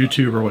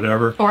YouTube or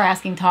whatever. Or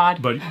asking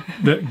Todd. But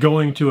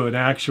going to an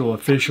actual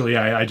officially,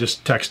 I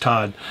just text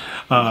Todd.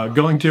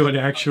 Going to an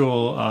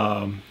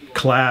actual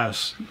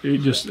class,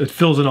 it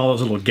fills in all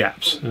those little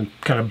gaps and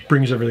kind of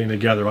brings everything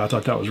together. I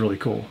thought that was really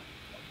cool.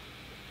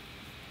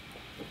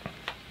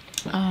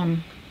 Well,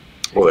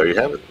 there you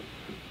have it.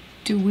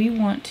 Do we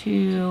want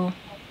to...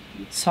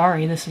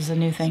 Sorry, this is a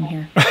new thing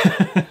here.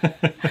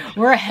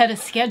 We're ahead of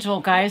schedule,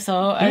 guys.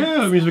 So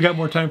yeah, it means we got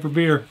more time for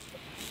beer.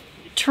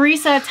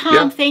 Teresa,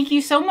 Tom, thank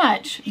you so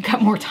much. You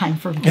got more time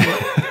for beer.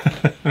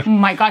 Oh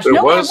my gosh, There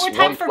no, we have was more time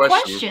one for question.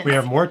 questions. We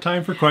have more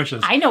time for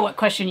questions. I know what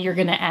question you're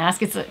going to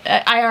ask. We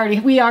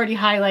already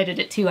highlighted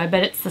it too. I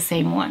bet it's the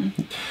same one.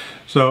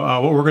 So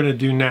what we're going to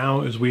do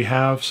now is we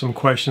have some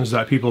questions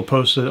that people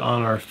posted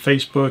on our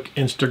Facebook,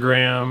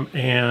 Instagram,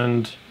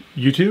 and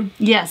YouTube.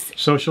 Yes.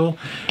 Social.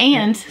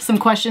 And some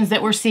questions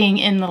that we're seeing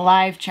in the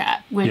live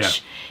chat,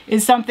 which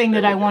is something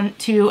that I want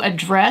to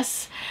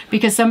address,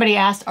 because somebody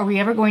asked, are we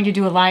ever going to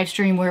do a live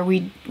stream where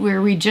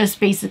we just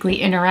basically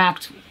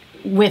interact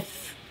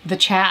with the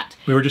chat?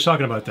 We were just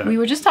talking about that. We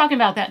were just talking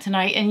about that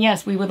tonight, and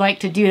yes, we would like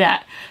to do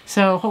that.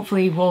 So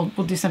hopefully we'll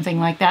do something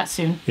like that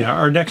soon. Yeah,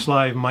 our next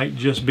live might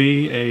just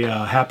be a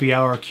happy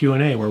hour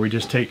Q&A where we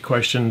just take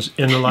questions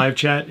in the live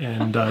chat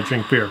and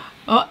drink beer.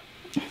 Oh,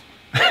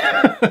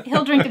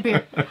 he'll drink the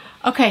beer.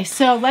 Okay,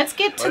 so let's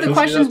get to the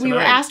questions we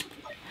were asked.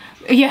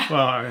 Yeah.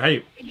 Well,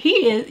 hey,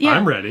 he is. Yeah,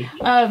 I'm ready.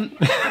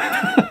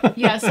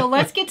 Yeah, so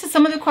let's get to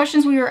some of the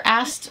questions we were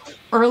asked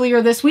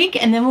earlier this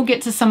week, and then we'll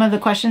get to some of the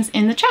questions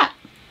in the chat.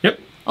 Yep.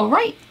 All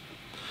right.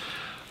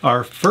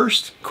 Our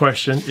first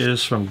question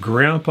is from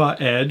Grandpa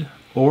Ed,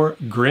 or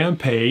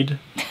Grandpaid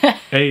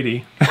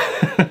 80.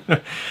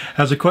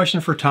 Has a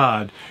question for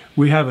Todd.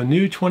 We have a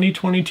new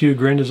 2022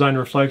 Grand Design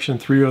Reflection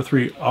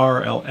 303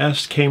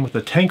 RLS, came with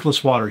a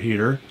tankless water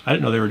heater. I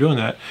didn't know they were doing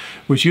that,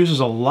 which uses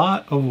a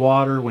lot of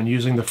water when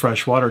using the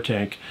fresh water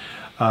tank.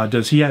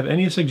 Does he have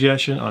any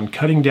suggestion on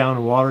cutting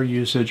down water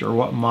usage or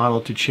what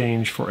model to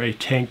change for a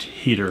tanked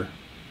heater?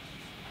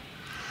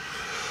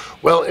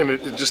 Well, and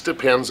it just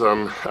depends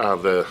on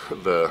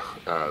the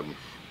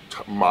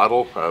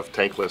model of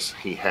tankless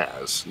he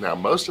has. Now,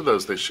 most of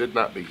those, they should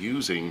not be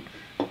using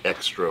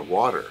extra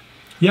water.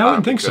 Yeah, I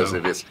wouldn't think so. Because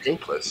it is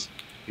tankless.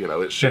 You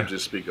know, it should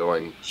just be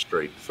going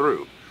straight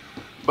through.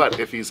 But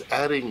if he's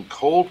adding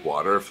cold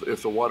water,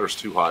 if the water's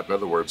too hot, in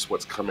other words,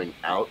 what's coming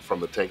out from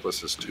the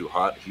tankless is too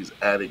hot, he's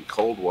adding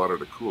cold water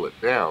to cool it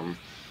down.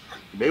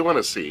 You may want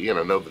to see, and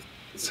I know that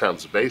it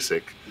sounds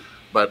basic,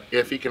 but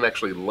if he can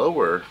actually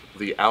lower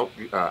the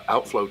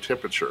outflow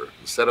temperature,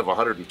 instead of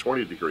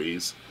 120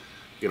 degrees,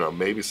 you know,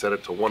 maybe set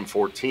it to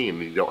 114,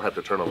 and you don't have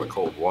to turn on the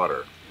cold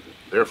water.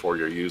 Therefore,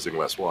 you're using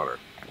less water.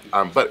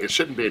 But it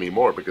shouldn't be any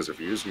more, because if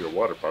you're using your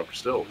water pump, you're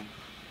still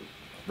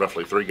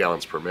roughly 3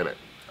 gallons per minute.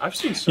 I've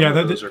seen some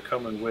of those are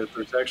coming with.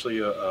 There's actually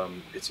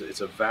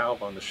it's a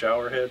valve on the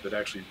shower head that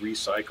actually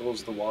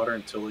recycles the water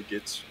until it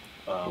gets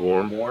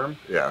warm.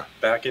 Yeah.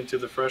 Back into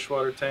the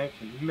freshwater tank.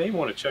 And you may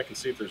want to check and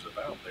see if there's a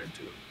valve there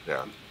too.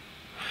 Yeah.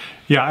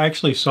 Yeah, I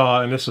actually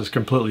saw, and this is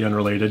completely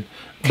unrelated,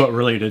 but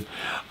related.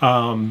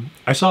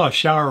 I saw a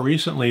shower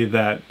recently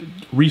that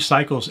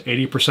recycles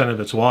 80% of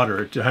its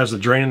water. It has the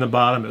drain in the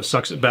bottom. It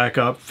sucks it back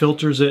up,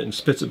 filters it, and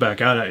spits it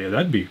back out at you.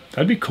 That'd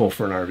be cool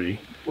for an RV.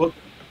 Well,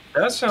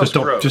 that sounds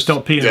gross. Just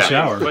don't pee in the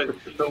shower. But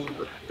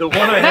the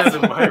one I have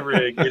in my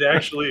rig, it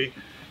actually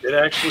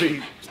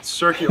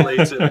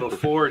circulates it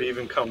before it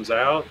even comes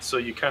out. So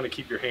you kind of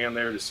keep your hand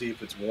there to see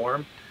if it's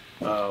warm.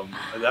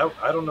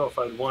 I don't know if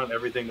I'd want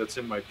everything that's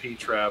in my pee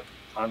trap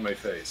on my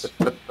face.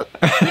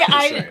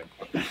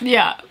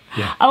 Yeah.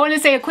 I want to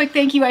say a quick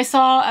thank you. I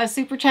saw a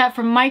super chat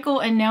from Michael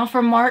and now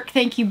from Mark.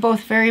 Thank you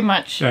both very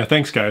much. Yeah,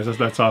 thanks guys.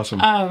 That's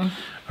awesome. All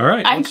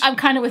right. I'm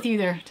kind of with you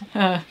there,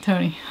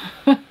 Tony.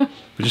 But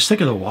just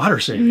think of the water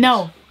savings.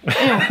 No.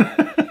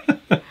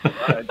 All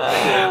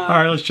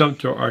right, let's jump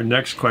to our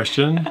next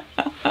question,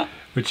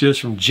 which is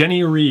from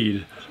Jenny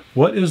Reed.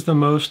 What is the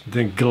most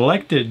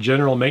neglected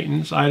general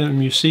maintenance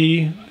item you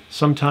see?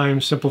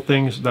 Sometimes simple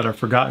things that are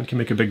forgotten can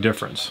make a big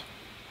difference.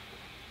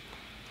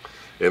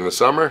 In the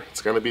summer,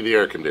 it's going to be the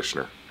air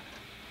conditioner.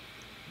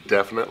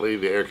 Definitely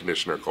the air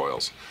conditioner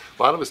coils.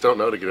 A lot of us don't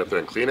know to get up there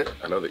and clean it.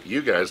 I know that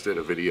you guys did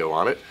a video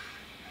on it.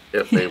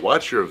 If they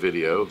watch your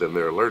video, then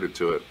they're alerted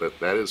to it. But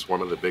that is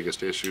one of the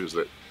biggest issues,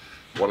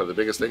 one of the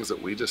biggest things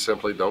that we just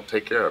simply don't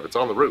take care of. It's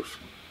on the roof.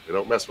 We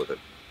don't mess with it.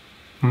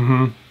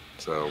 Mm-hmm.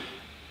 So...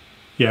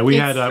 yeah, we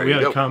had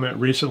a comment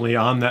recently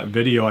on that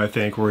video, I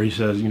think, where he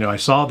says, you know, I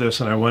saw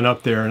this and I went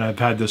up there and I've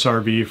had this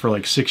RV for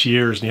like 6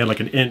 years, and he had like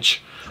an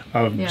inch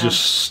of just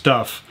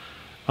stuff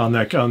on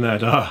that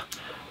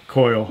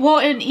coil. Well,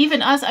 and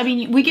even us, I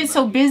mean, we get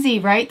so busy,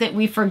 right, that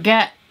we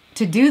forget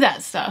to do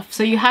that stuff.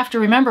 So you have to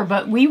remember.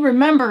 But we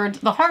remembered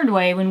the hard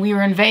way when we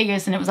were in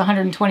Vegas and it was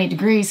 120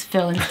 degrees.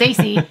 Phil and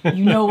Stacy,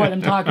 you know what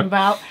I'm talking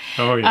about.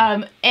 Oh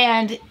yeah.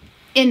 And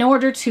in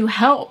order to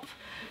help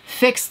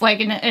fix, like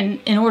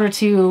in order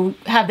to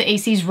have the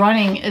ACs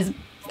running as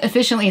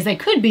efficiently as they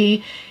could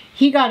be,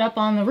 he got up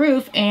on the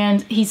roof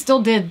and he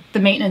still did the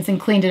maintenance and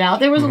cleaned it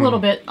out. There was a little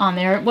bit on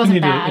there. It wasn't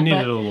bad. It needed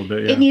but a little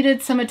bit, yeah. It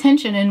needed some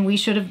attention, and we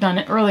should have done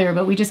it earlier,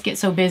 but we just get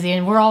so busy,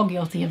 and we're all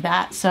guilty of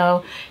that.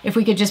 So if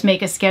we could just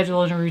make a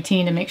schedule and a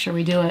routine to make sure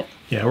we do it.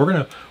 Yeah,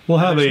 we'll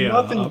have There's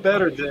nothing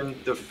better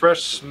than the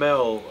fresh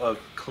smell of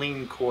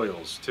clean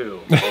coils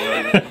too. You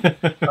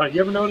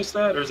ever noticed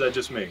that, or is that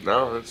just me?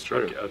 No, that's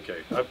true. Okay.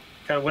 I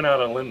kind of went out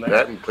on a limb there.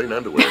 That and clean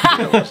underwear.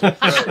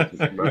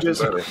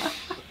 Just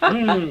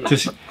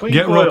clean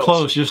get real coils.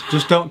 close.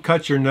 Just don't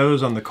cut your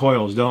nose on the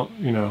coils. Don't,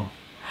 you know.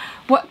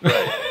 What?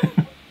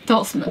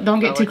 Don't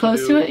get too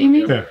close to it, you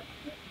mean? Yeah.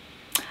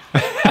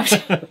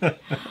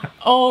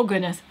 Oh,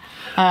 goodness.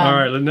 All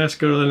right, let's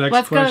go to the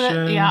next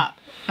question. Yeah.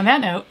 On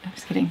that note, I'm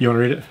just kidding. You want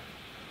to read it?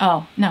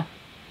 Oh, no.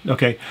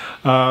 Okay.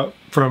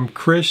 From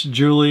Chris,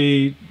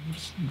 Julie,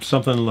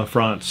 something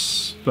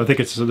LaFrance. I think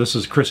this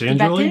is Chris and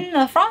Julie.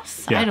 In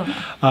France? Yeah. I don't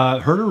know.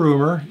 Heard a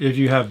rumor, if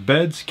you have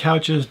beds,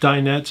 couches,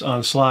 dinettes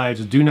on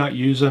slides, do not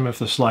use them if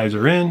the slides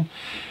are in.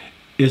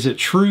 Is it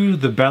true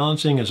the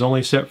balancing is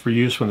only set for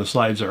use when the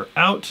slides are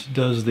out?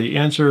 Does the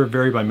answer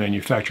vary by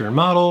manufacturer and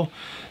model?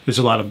 There's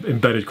a lot of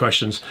embedded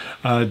questions.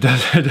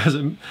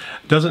 Doesn't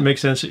make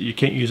sense that you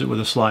can't use it with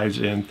the slides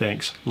in.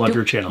 Thanks. Love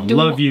your channel.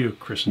 Love you,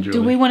 Chris and Julie.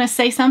 Do we want to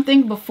say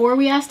something before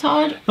we ask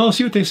Todd? No, let's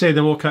see what they say.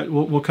 Then we'll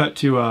cut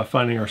to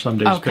finding our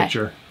somedays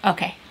picture.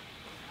 Okay.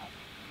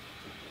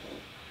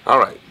 All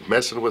right,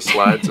 messing with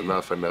slides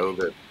enough. I know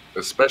that,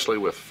 especially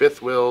with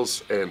fifth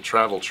wheels and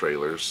travel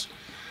trailers,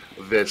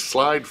 the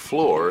slide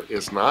floor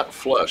is not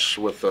flush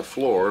with the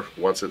floor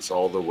once it's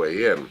all the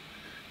way in.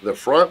 The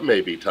front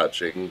may be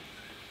touching.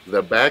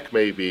 The back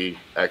may be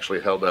actually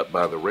held up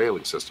by the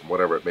railing system,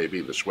 whatever it may be,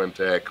 the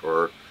Schwintek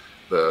or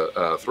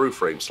the through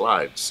frame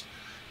slides.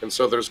 And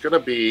so there's going to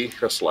be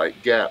a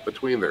slight gap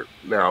between there.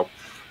 Now,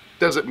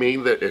 doesn't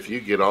mean that if you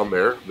get on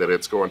there that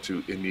it's going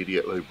to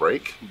immediately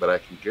break, but I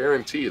can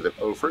guarantee that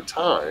over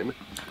time,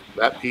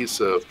 that piece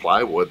of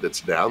plywood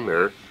that's down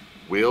there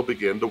will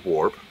begin to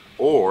warp,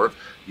 or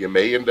you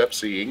may end up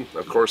seeing,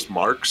 of course,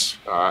 marks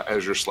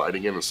as you're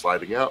sliding in and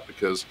sliding out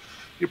because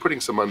you're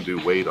putting some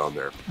undue weight on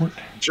there.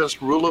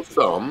 Just rule of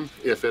thumb,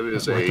 if it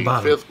is a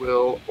fifth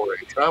wheel or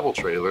a travel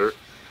trailer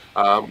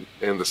and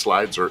the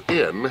slides are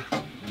in,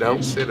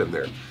 don't sit in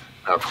there.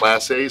 Now,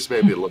 Class A's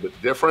may be a little bit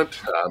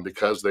different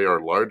because they are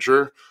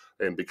larger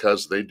and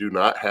because they do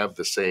not have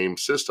the same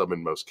system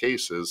in most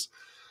cases.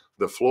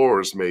 The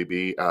floors may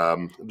be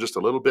just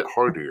a little bit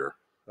hardier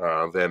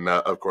than,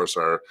 of course,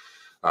 our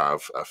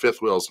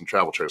fifth wheels and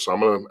travel trailers. So I'm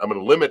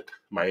gonna limit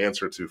my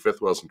answer to fifth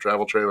wheels and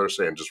travel trailers,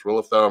 saying just rule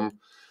of thumb,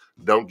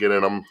 don't get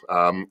in them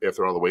if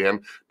they're all the way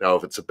in. Now,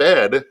 if it's a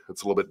bed,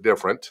 it's a little bit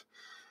different.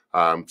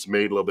 It's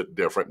made a little bit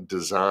different,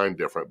 designed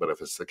different. But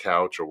if it's the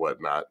couch or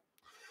whatnot,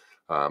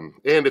 and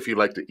if you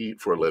like to eat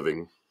for a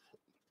living,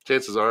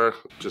 chances are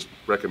just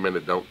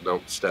recommended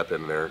don't step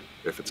in there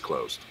if it's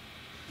closed.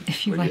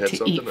 If you like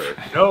to eat.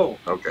 No.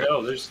 Okay.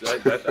 No,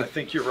 I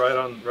think you're right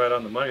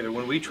on the money there.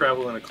 When we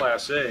travel in a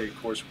Class A,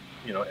 of course,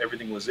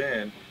 everything was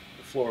in.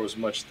 The floor was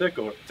much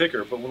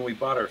thicker. But when we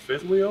bought our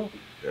fifth wheel,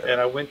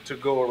 and I went to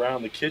go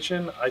around the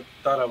kitchen, I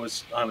thought I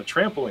was on a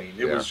trampoline.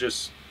 It was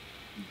just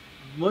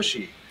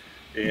mushy,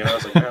 and I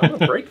was like, man, I'm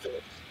gonna break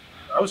this.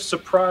 I was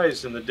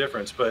surprised in the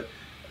difference, but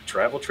a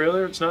travel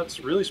trailer, it's not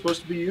really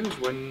supposed to be used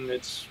when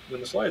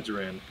the slides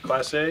are in.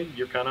 Class A,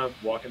 you're kind of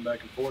walking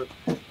back and forth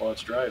while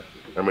it's driving.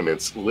 I mean,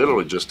 it's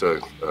literally just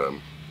a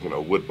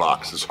wood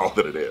box is all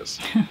that it is.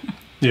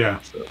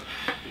 Yeah. So.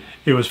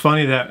 It was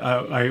funny that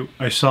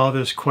I saw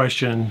this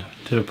question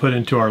to put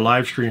into our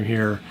live stream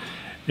here,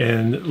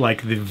 and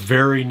like the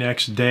very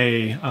next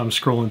day I'm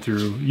scrolling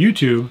through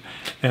YouTube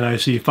and I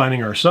see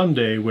Finding Our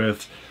Someday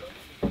with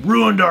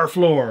ruined our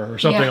floor or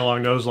something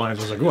along those lines.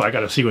 I was like, oh, I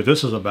got to see what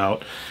this is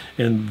about.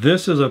 And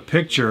this is a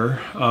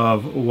picture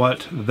of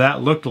what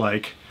that looked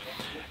like.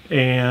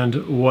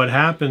 And what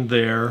happened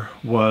there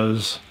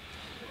was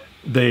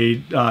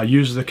they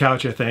used the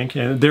couch, I think,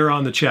 and they're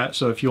on the chat.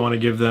 So if you want to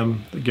give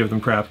them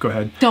crap, go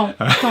ahead. Don't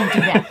do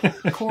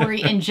that.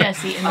 Corey and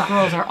Jesse and the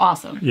girls are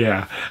awesome.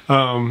 Yeah.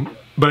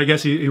 But I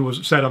guess he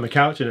was sat on the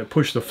couch and it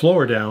pushed the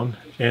floor down.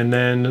 And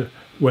then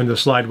when the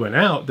slide went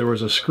out, there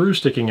was a screw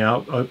sticking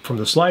out from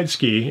the slide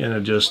ski, and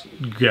it just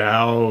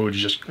gouged,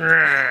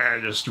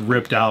 just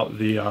ripped out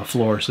the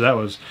floor. So that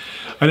was,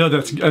 I know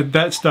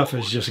that stuff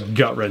is just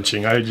gut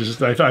wrenching.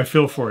 I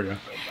feel for you.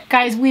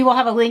 Guys, we will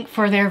have a link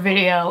for their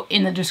video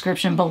in the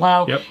description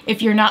below. Yep.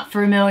 If you're not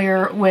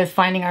familiar with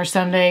Finding Our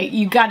Someday,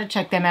 you got to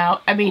check them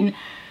out. I mean,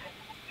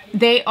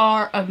 they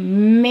are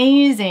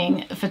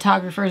amazing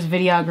photographers,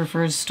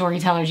 videographers,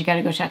 storytellers. You got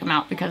to go check them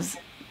out because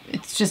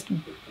it's just,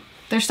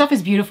 their stuff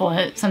is beautiful.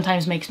 It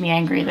sometimes makes me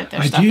angry that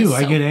their stuff is so,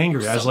 I get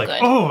angry. I was like, good.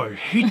 oh, I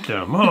hate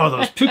them. Oh,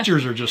 those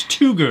pictures are just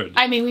too good.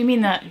 I mean, we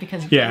mean that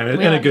because in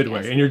a good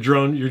way. And your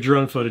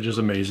drone footage is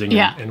amazing.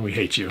 Yeah. And we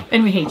hate you.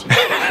 And we hate you.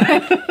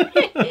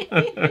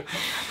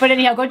 But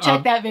anyhow, go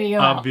check that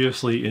video out.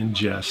 Obviously in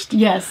jest.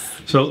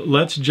 Yes. So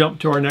let's jump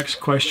to our next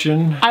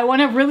question. I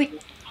want to really...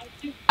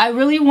 I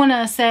really want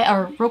to say,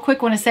 or real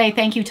quick want to say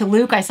thank you to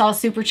Luke. I saw a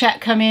super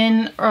chat come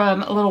in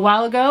a little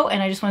while ago,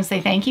 and I just want to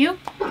say thank you.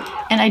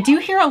 And I do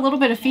hear a little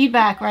bit of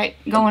feedback, right,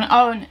 going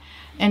on.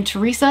 And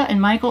Teresa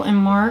and Michael and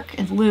Mark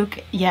and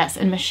Luke, yes,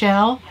 and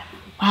Michelle.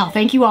 Wow,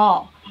 thank you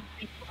all.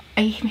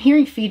 I'm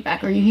hearing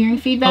feedback. Are you hearing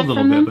feedback? A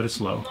little bit, but it's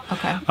low.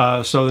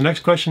 Okay. So the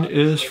next question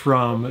is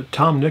from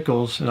Tom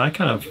Nichols, and I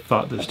kind of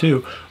thought this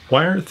too.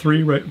 Why aren't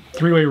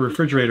three-way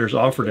refrigerators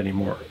offered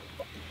anymore?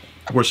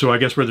 So I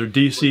guess whether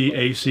DC,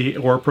 AC,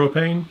 or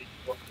propane?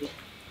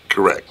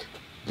 Correct.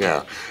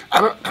 Yeah.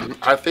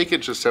 I think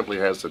it just simply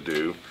has to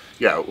do,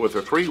 with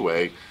a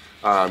three-way,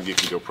 you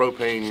can go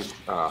propane,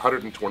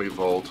 120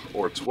 volt,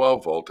 or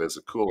 12 volt as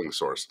a cooling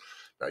source.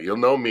 Now, you'll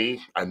know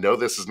me. I know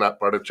this is not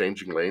part of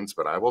changing lanes,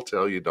 but I will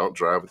tell you, don't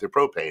drive with your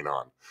propane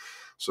on.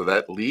 So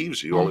that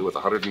leaves you only with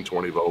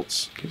 120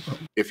 volts.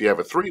 If you have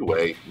a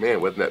three-way, man,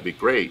 wouldn't that be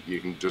great? You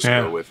can just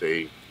go with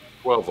a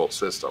 12-volt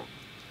system,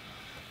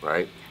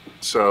 right?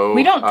 So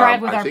we don't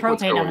drive with I our think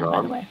what's propane going on,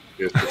 by the way.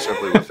 Is that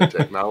simply with the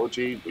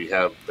technology, we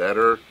have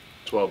better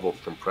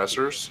 12-volt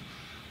compressors,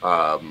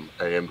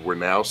 and we're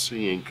now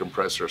seeing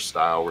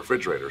compressor-style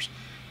refrigerators.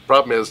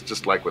 Problem is,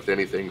 just like with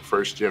anything,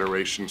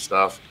 first-generation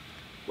stuff,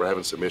 we're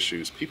having some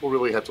issues. People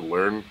really have to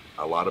learn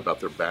a lot about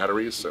their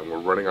batteries, and we're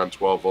running on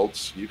 12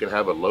 volts. You can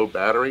have a low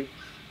battery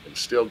and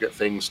still get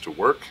things to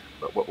work,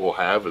 but what we'll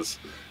have is,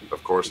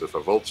 of course, if a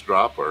volts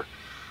drop or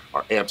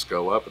our amps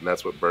go up, and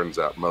that's what burns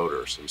out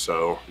motors. And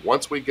so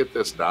once we get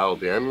this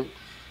dialed in,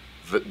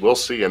 we'll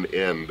see an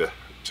end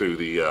to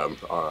the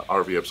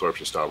RV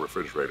absorption style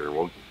refrigerator.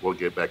 We'll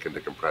get back into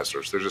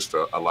compressors. They're just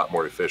a lot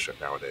more efficient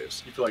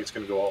nowadays. You feel like it's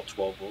going to go all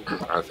 12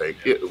 volt? I think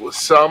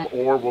some,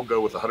 or we'll go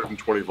with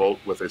 120 volt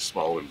with a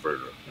small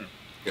inverter.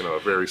 You know, a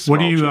very small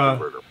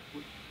inverter.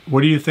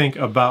 What do you think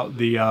about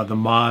the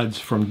mods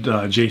from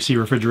JC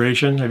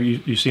Refrigeration? Have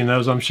you seen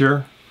those? I'm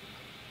sure.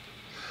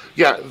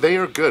 Yeah, they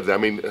are good. I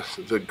mean,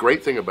 the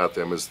great thing about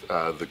them is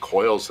the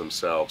coils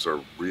themselves are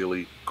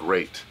really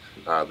great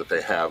that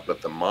they have,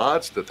 but the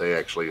mods that they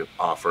actually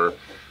offer,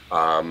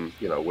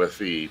 you know, with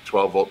the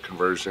 12 volt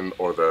conversion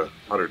or the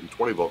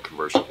 120 volt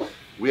conversion,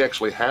 we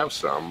actually have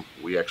some.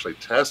 We actually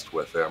test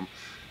with them.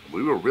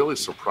 We were really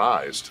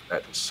surprised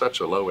at such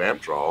a low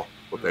amp draw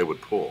what they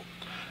would pull.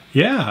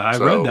 Yeah, I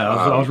read that.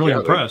 I was really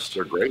impressed.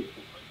 They're great.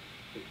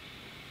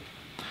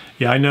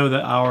 Yeah, I know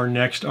that our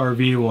next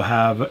RV will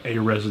have a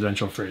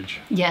residential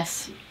fridge.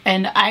 Yes.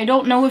 And I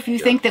don't know if you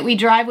think that we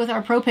drive with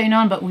our propane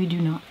on, but we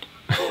do not.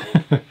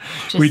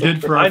 We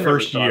did for our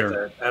first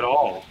year. That at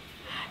all.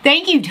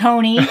 Thank you,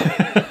 Tony.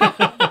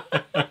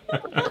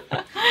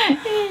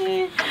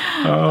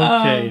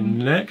 Okay,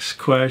 next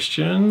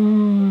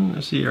question.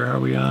 Let's see here. How are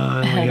we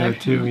on? We have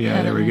two.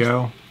 Yeah, there we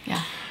go.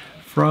 Yeah.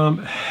 From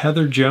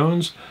Heather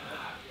Jones.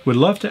 Would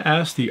love to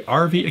ask the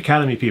RV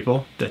Academy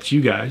people, that's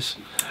you guys,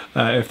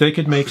 if they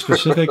could make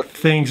specific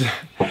things,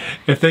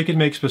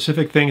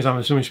 I'm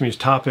assuming she means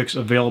topics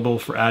available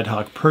for ad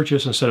hoc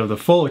purchase instead of the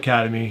full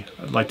Academy.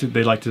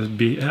 They'd like to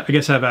be, I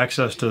guess, have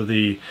access to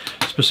the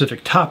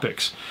specific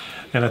topics.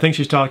 And I think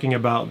she's talking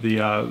about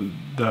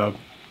the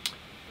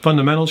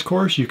fundamentals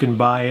course. You can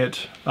buy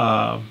it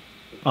on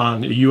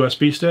a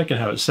USB stick and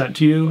have it sent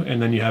to you,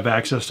 and then you have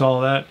access to all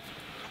of that.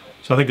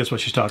 So I think that's what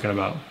she's talking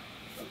about.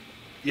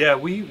 Yeah,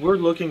 we're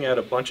looking at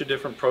a bunch of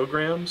different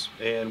programs,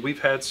 and we've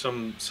had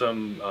some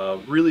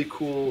really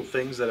cool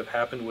things that have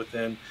happened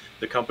within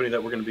the company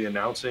that we're going to be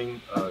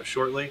announcing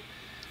shortly.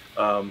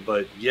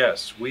 But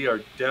yes, we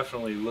are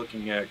definitely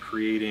looking at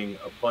creating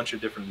a bunch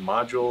of different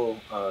module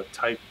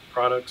type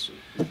products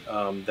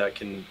that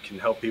can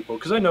help people.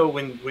 Because I know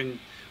when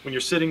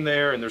you're sitting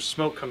there and there's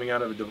smoke coming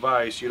out of a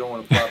device, you don't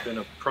want to pop in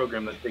a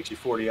program that takes you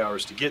 40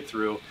 hours to get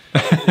through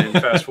and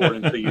fast forward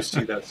until you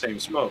see that same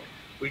smoke.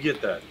 We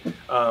get that.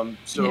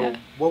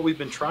 What we've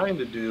been trying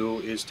to do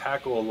is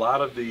tackle a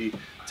lot of the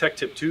Tech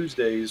Tip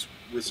Tuesdays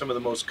with some of the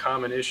most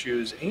common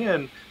issues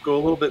and go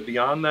a little bit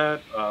beyond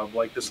that.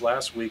 Like this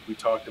last week,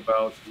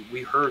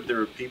 we heard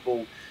there are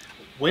people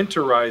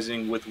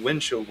winterizing with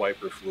windshield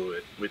wiper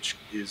fluid, which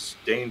is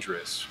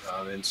dangerous.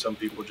 And some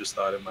people just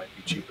thought it might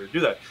be cheaper to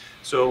do that.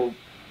 So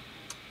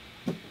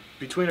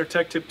between our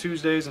Tech Tip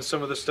Tuesdays and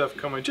some of the stuff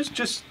coming,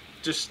 just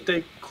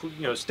stay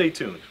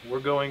tuned. We're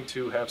going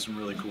to have some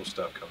really cool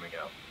stuff coming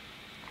out.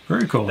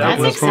 Very cool.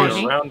 That's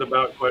exciting. A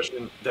roundabout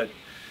question that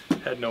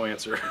had no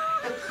answer.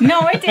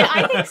 No, it did.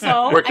 I think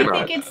so.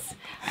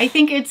 I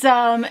think it's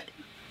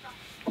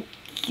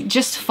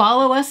just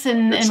follow us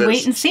and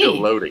wait and see. Still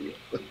loading.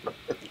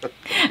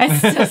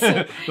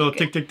 Little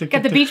tick, tick, tick.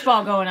 Got the beach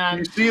ball going on.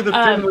 You see the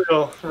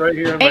pinwheel right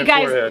here on my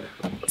forehead.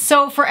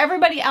 So for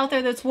everybody out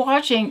there that's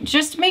watching,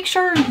 just make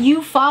sure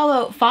you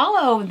follow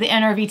the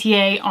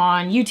NRVTA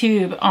on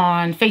YouTube,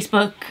 on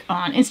Facebook,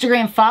 on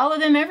Instagram. Follow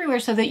them everywhere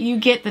so that you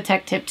get the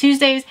Tech Tip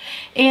Tuesdays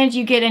and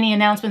you get any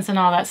announcements and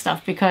all that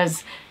stuff,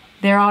 because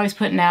they're always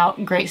putting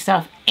out great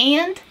stuff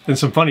and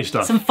some funny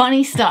stuff.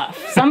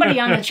 Somebody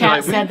on the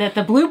chat said that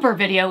the blooper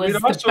video is the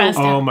best.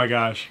 Oh my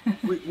gosh.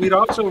 We'd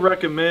also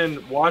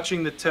recommend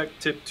watching the Tech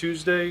Tip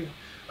Tuesday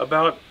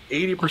about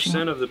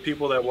 80% of the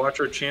people that watch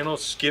our channel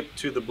skip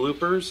to the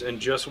bloopers and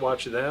just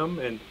watch them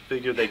and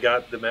figure they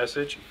got the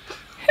message.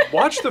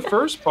 Watch the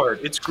first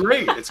part. It's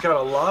great. It's got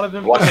a lot of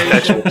Watch the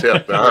information. actual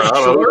tip.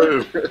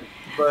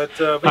 But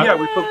yeah,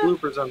 we put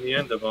bloopers on the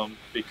end of them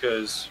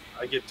because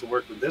I get to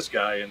work with this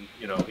guy, and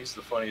you know, he's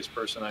the funniest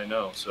person I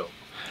know. So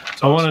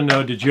I want to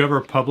know, did you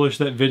ever publish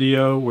that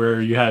video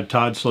where you had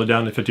Todd slow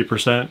down to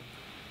 50%?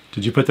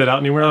 Did you put that out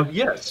anywhere?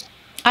 Yes.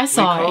 I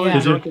saw it. Yeah.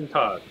 Drunken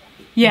Todd.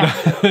 Yeah.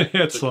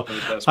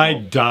 I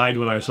died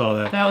when I saw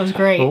that. That was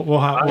great.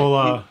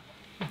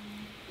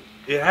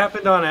 It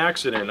happened on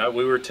accident.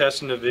 We were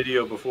testing a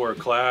video before a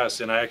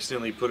class, and I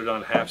accidentally put it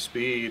on half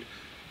speed.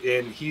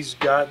 And he's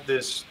got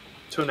this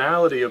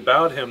tonality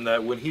about him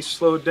that when he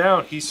slowed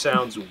down, he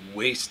sounds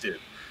wasted.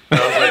 And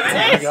I was like, oh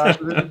my gosh,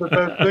 this is the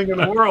best thing in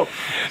the world.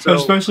 So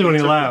especially when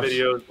he laughs.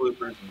 Videos,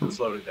 bloopers, and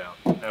slowed it down.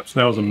 Absolutely.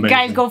 That was amazing.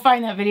 Guys, go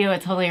find that video.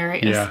 It's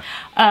hilarious. Yeah.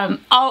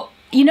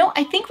 You know,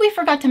 I think we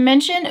forgot to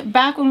mention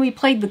back when we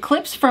played the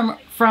clips from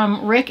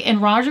Rick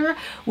and Roger,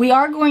 we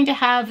are going to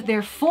have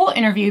their full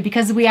interview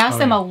because we asked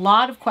them a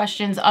lot of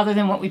questions other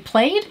than what we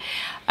played.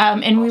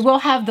 And we will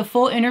have the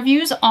full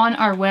interviews on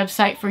our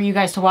website for you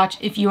guys to watch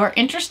if you are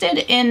interested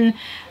in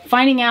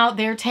finding out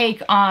their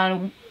take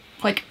on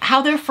like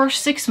how their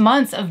first 6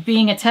 months of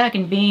being a tech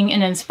and being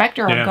an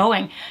inspector are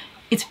going.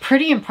 It's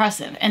pretty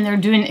impressive, and they're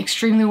doing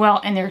extremely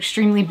well, and they're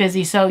extremely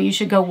busy, so you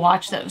should go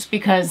watch those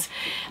because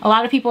a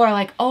lot of people are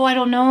like, oh, I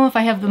don't know if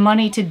I have the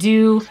money to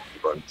do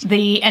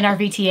the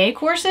NRVTA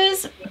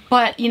courses,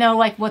 but, you know,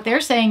 like what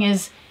they're saying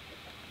is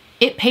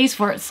it pays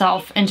for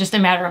itself in just a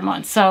matter of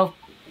months, so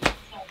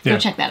go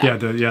check that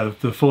out.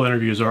 The full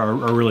interviews are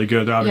really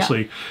good. They're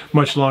obviously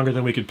much longer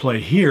than we could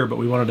play here, but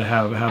we wanted to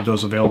have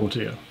those available to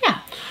you. Yeah.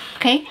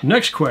 Okay.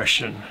 Next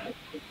question.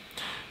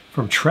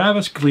 From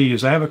Travis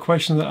Gleaves, I have a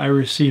question that I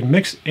receive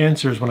mixed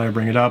answers when I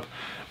bring it up.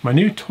 My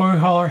new toy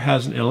hauler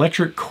has an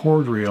electric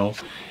cord reel.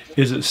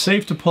 Is it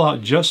safe to pull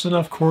out just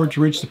enough cord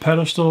to reach the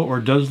pedestal, or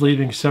does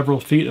leaving several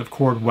feet of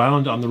cord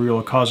wound on the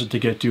reel cause it to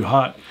get too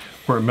hot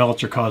where it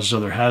melts or causes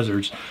other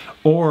hazards?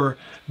 Or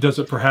does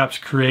it perhaps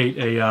create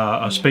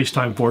a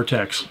space-time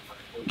vortex?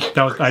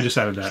 I just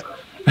added that.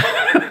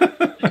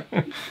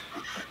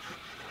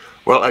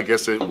 Well, I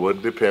guess it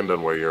would depend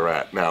on where you're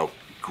at. Now,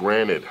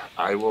 granted,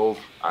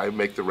 I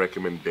make the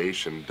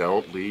recommendation,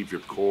 don't leave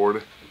your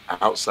cord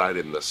outside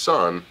in the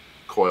sun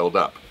coiled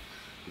up,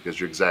 because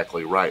you're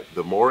exactly right.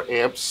 The more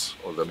amps,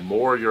 or the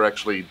more you're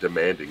actually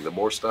demanding, the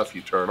more stuff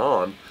you turn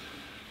on,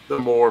 the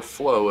more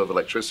flow of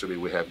electricity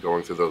we have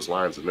going through those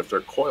lines. And if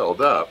they're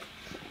coiled up,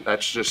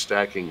 that's just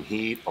stacking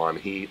heat on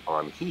heat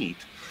on heat.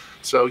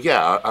 So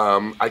yeah,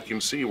 I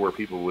can see where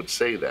people would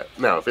say that.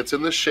 Now, if it's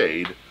in the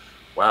shade,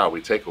 wow,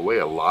 we take away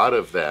a lot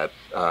of that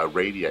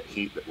radiant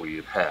heat that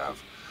we'd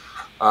have.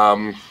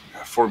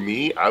 For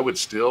me, I would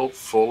still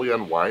fully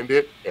unwind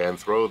it and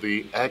throw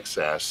the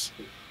excess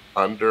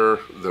under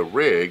the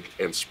rig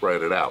and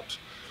spread it out.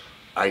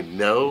 I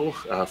know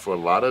for a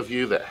lot of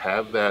you that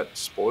have that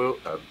spool,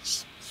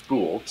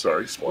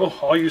 Oh,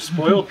 all you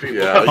spoiled people.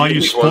 Yeah, all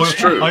you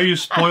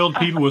spoiled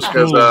people with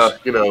spools. Because,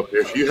 you know,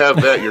 if you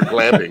have that, you're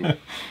glamping.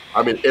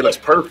 I mean, and it's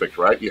perfect,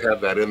 right? You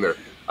have that in there.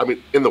 I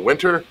mean, in the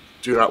winter,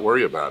 do not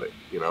worry about it,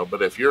 you know,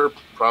 but if you're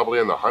probably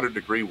in the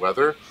 100-degree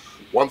weather,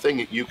 one thing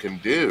that you can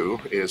do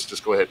is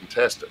just go ahead and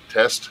test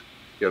it.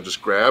 You know,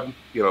 just grab,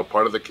 you know,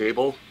 part of the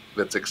cable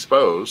that's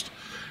exposed,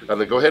 and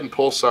then go ahead and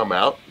pull some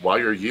out while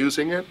you're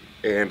using it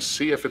and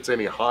see if it's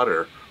any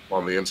hotter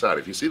on the inside.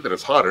 If you see that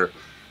it's hotter,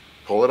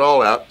 pull it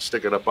all out,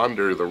 stick it up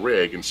under the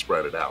rig, and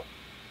spread it out.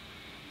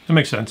 That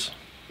makes sense.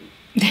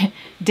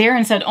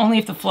 Darren said only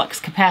if the flux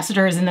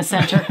capacitor is in the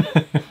center.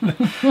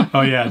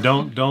 Oh yeah,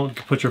 don't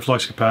put your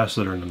flux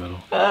capacitor in the middle.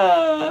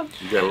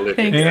 You gotta lick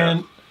it.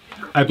 And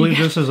I believe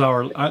this is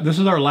our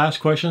last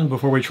question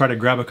before we try to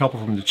grab a couple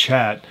from the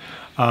chat.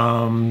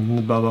 Blah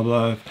blah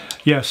blah.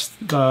 Yes,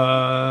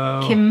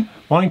 Kim,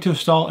 wanting to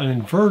install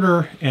an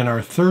inverter in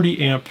our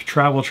 30 amp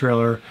travel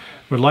trailer.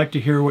 Would like to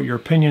hear what your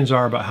opinions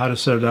are about how to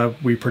set it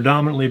up. We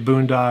predominantly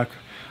boondock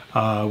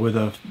with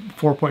a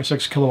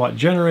 4.6 kilowatt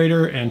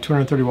generator and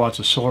 230 watts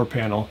of solar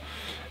panel,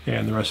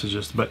 and the rest is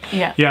just. But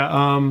yeah.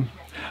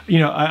 You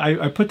know,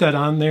 I put that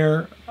on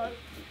there.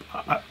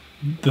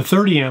 The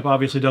 30 amp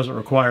obviously doesn't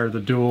require the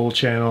dual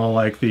channel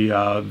like the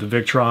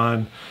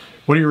Victron.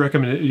 What do you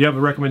recommend? Do you have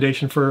a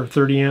recommendation for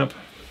 30 amp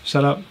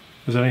setup?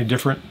 Is that any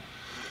different?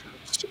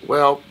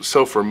 Well,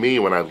 so for me,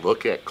 when I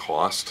look at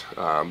cost,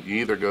 you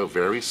either go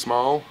very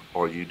small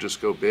or you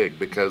just go big,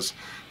 because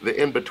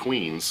the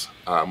in-betweens,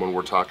 when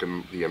we're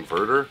talking the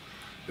inverter,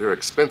 they're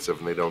expensive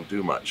and they don't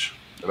do much.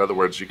 In other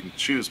words, you can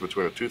choose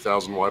between a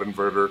 2,000 watt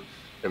inverter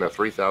and a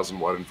 3,000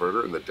 watt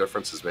inverter, and the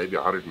difference is maybe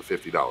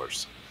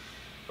 $150.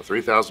 A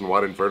 3,000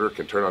 watt inverter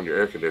can turn on your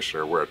air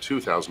conditioner, where a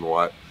 2,000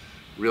 watt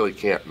really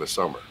can't in the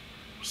summer.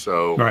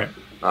 So right.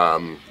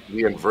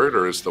 The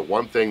inverter is the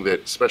one thing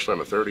that, especially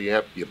on a 30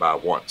 amp, you buy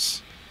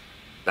once.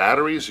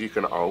 Batteries you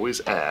can always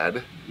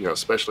add, you know,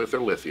 especially if they're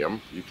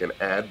lithium. You can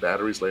add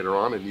batteries later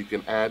on, and you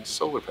can add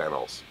solar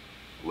panels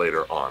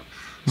later on.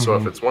 So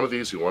if it's one of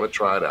these, you want to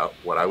try it out,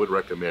 what I would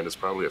recommend is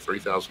probably a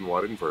 3,000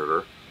 watt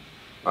inverter.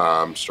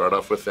 Start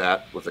off with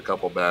that with a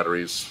couple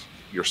batteries.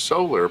 Your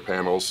solar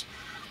panels,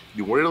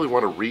 you really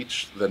want to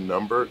reach the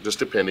number, just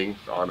depending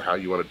on how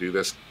you want to do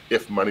this.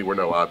 If money were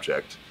no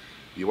object,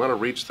 you want to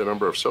reach the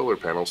number of solar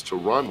panels to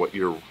run what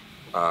you're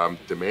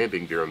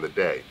demanding during the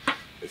day.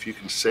 If you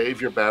can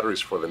save your batteries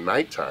for the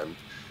nighttime,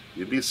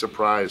 you'd be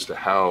surprised at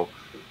how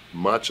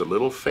much a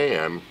little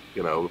fan,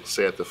 you know,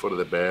 say at the foot of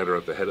the bed or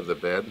at the head of the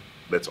bed,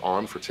 that's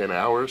on for 10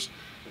 hours,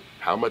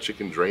 how much it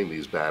can drain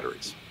these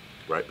batteries,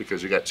 right?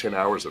 Because you got 10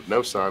 hours of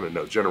no sun and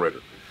no generator.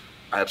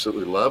 I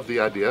absolutely love the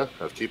idea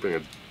of keeping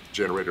a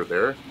generator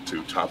there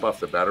to top off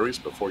the batteries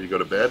before you go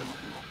to bed,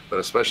 but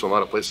especially a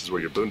lot of places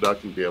where you're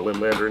boondocking, BLM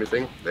land or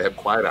anything, they have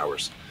quiet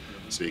hours,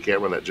 so you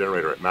can't run that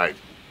generator at night.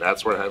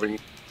 That's where having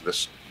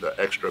the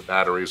extra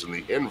batteries and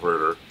the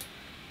inverter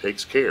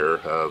takes care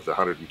of the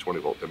 120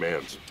 volt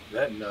demands.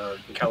 That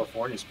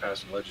California's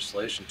passing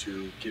legislation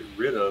to get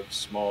rid of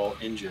small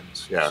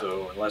engines. Yeah.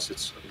 So unless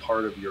it's a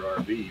part of your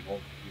RV, you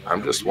won't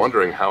I'm just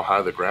wondering how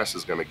high the grass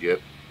is going to get,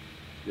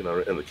 you know,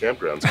 in the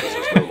campgrounds, because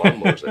there's no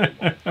lawnmowers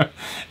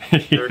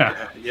anymore.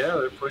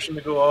 They're pushing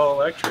to go all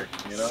electric,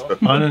 you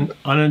know.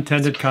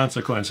 Unintended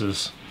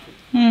consequences.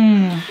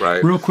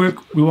 Right. Real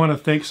quick, we want to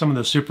thank some of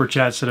the super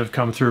chats that have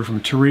come through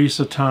from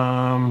Teresa,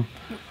 Tom,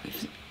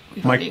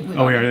 Mike.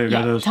 There you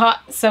go.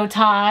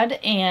 Todd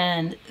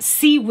and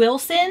C.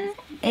 Wilson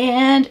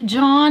and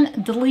John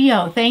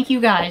DeLeo. Thank you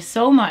guys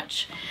so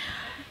much.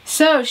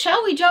 So,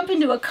 shall we jump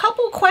into a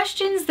couple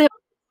questions that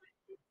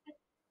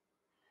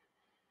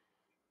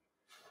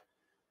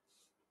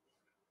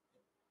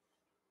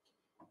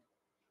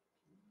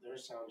their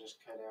sound just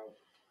cut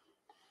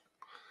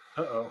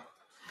out. Uh-oh.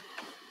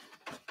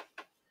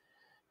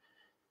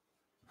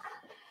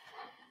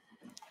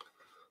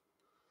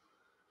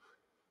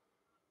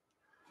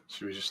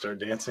 Should we just start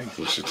dancing?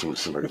 We should do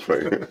something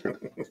funny.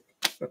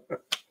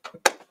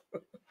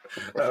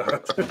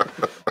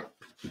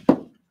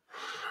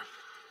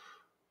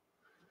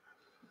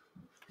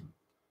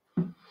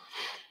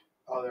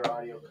 Oh, their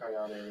audio cut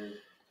out.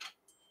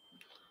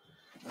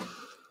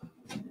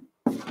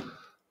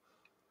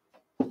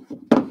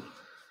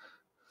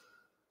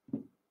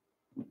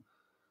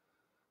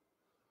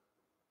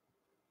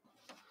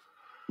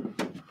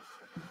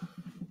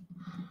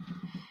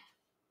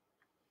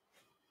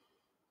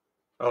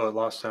 Oh, it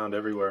lost sound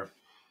everywhere.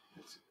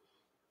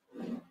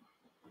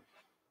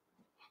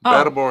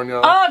 Battleborn,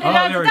 y'all.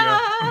 There we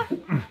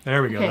go.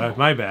 There we go. Okay.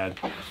 My bad.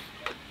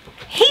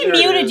 he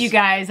muted you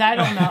guys. I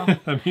don't know.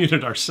 I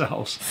muted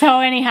ourselves. So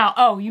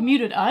anyhow, you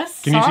muted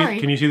us?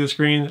 Can you see the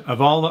screen?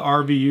 Of all the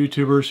RV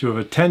YouTubers who have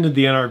attended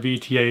the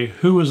NRVTA,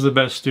 who was the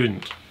best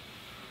student?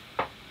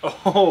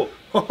 Oh.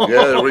 Yeah,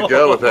 there we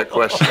go with that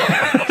question.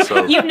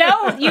 So, You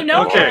know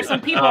Okay, there are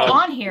some people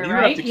on here, you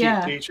right?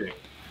 have to keep teaching.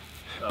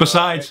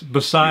 Besides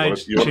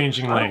you want-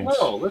 changing I lanes.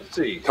 don't know. Let's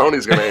see.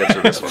 Tony's going to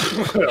answer this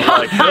one.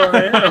 Like, go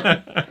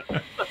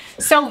ahead.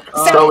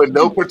 So in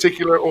no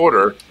particular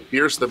order,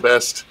 here's the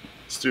best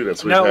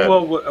students we've Now, had.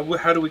 well,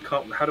 how do we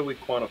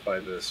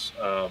quantify this?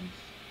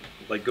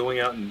 Like going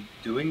out and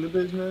doing the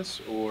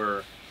business,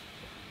 or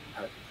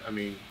I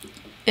mean,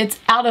 it's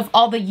out of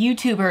all the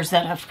YouTubers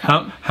that have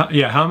come. How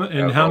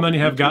many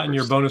have gotten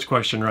your bonus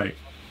question right?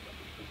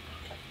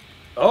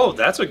 oh,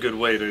 that's a good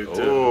way to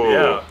Oh.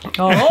 yeah.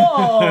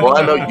 Oh. Well,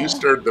 I know you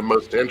stirred the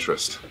most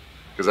interest,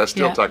 because I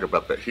still Yeah. talk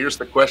about that. Here's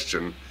the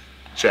question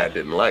Chad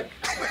didn't like.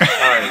 All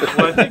right.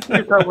 Well, I think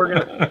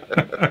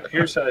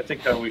here's how I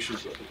think how we should.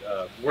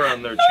 We're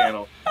on their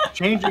channel.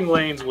 Changing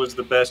Lanes was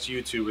the best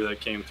YouTuber that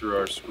came through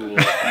our school.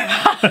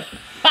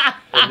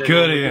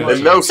 Good answer.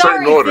 In no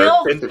certain order.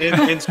 Phil.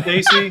 And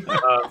Stacy,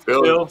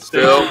 Phil,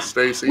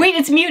 Stacy. Wait,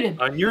 it's muted.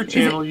 on your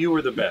channel, you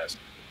were the best.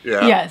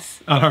 Yeah.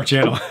 Yes. On our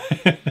channel.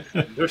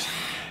 There's,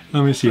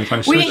 Let me see if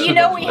I switch.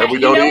 And we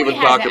don't even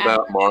talk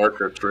about Mark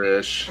or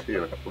Trish,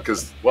 you know,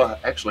 because, well,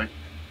 actually,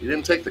 you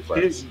didn't take the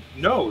class.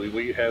 no,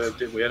 we had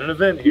an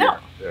event here. No.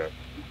 Yeah.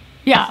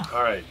 Yeah.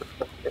 All right.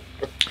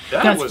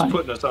 That That's was funny.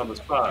 putting us on the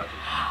spot.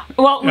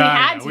 Well, we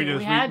Yeah, had to. we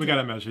got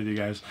to. to mess with you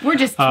guys. We're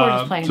just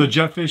playing. So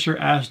Jeff Fisher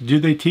asked, do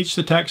they teach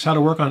the techs how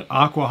to work on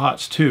aqua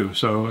hots too?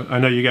 So I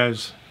know you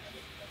guys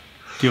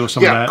deal with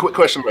some of that. Quick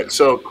question, Mike.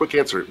 So quick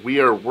answer. We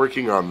are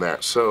working on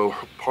that. So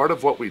part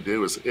of what we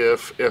do is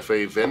if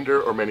a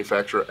vendor or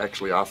manufacturer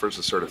actually offers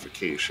a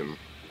certification,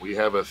 we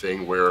have a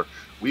thing where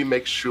we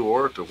make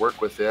sure to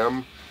work with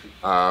them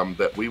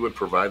that we would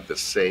provide the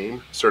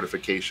same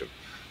certification.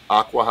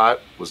 AquaHot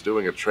was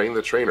doing a train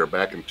the trainer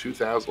back in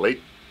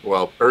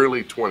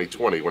early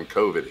 2020 when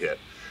COVID hit,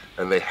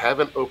 and they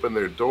haven't opened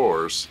their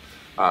doors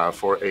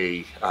for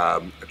a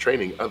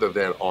training other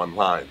than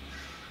online.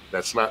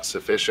 That's not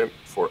sufficient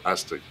for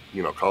us to,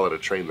 call it a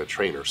train the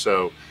trainer.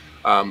 So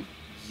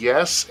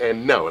yes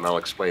and no, and I'll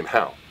explain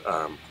how.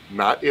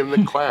 Not in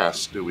the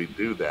class do we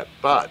do that,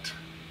 but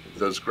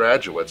those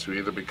graduates who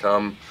either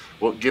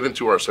get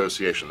into our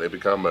association, they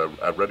become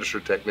a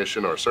registered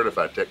technician or a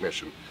certified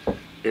technician.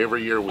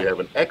 Every year we have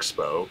an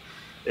expo,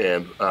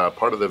 And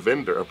part of the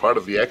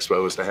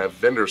expo is to have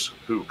vendors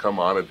who come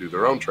on and do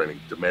their own training.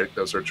 Dometic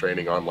does their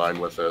training online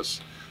with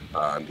us.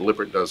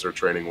 Lippert does their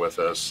training with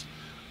us.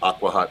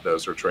 Aquahot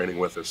does their training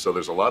with us. So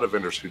there's a lot of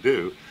vendors who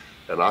do.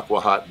 And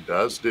Aquahot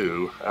does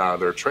do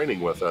their training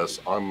with us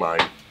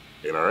online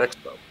in our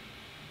expo.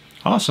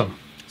 Awesome.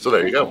 So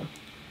there you go.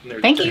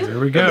 Thank you. There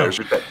we go. There's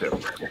your tech tip.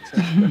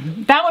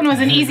 That one was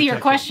an easier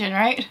question,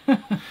 right?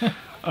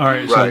 All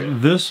right. So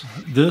this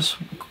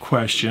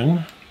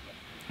question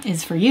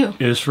is for you.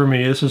 Is for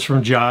me. This is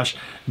from Josh.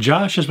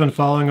 Josh has been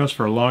following us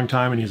for a long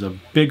time, and he's a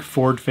big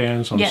Ford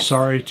fan, so I'm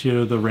sorry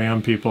to the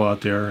Ram people out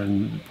there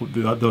and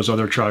those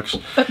other trucks.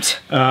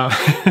 And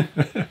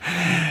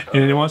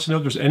he wants to know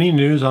if there's any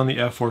news on the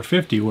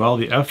F450. Well,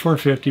 the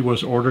F450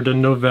 was ordered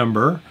in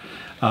November.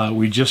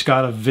 We just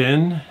got a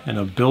VIN and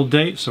a build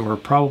date, so we're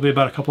probably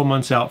about a couple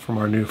months out from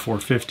our new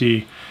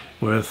 450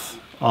 with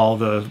all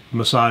the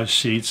massage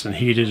seats and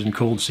heated and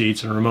cooled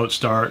seats and remote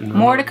start. And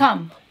more to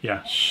come.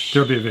 Yeah,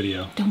 there'll be a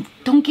video.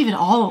 Don't give it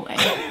all away.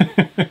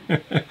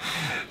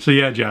 So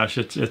yeah, Josh,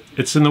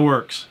 it's in the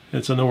works.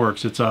 It's in the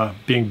works. It's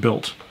being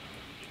built,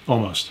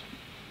 almost.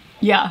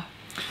 Yeah.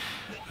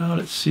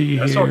 Let's see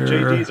here. I saw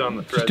JD's on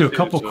the thread. Just do a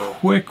couple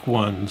quick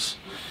ones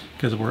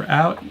because we're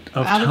out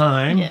of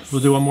time. Yes.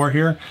 We'll do one more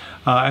here.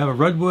 I have a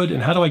redwood,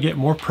 and how do I get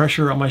more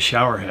pressure on my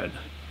shower head?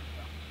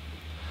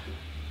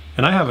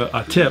 And I have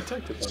a tip.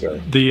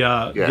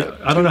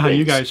 I don't know how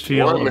you guys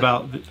feel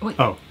about.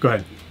 Oh, go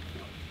ahead.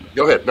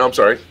 Go ahead. No, I'm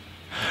sorry.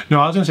 No,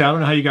 I was going to say, I don't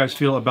know how you guys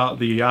feel about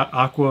the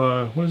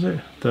Aqua, what is it?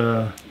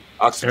 The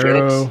Oxygenics.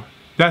 Aero.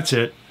 That's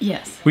it.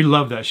 Yes. We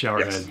love that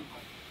shower head.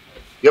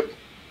 Yep.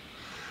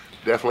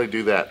 Definitely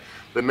do that.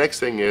 The next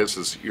thing is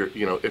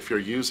if you're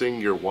using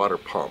your water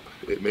pump,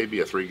 it may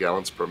be 3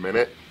 gallons per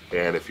minute.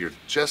 And if you're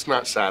just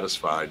not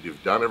satisfied,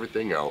 you've done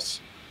everything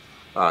else,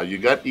 you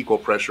got equal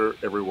pressure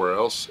everywhere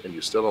else, and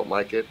you still don't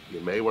like it,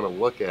 you may want to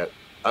look at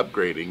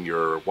upgrading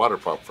your water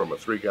pump from a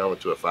 3 gallon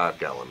to a 5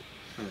 gallon.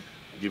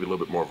 Give you a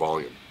little bit more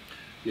volume.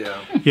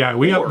 Yeah. Yeah,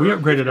 we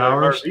upgraded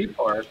ours. RV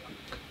park,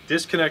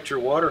 disconnect your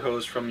water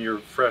hose from your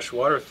fresh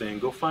water thing.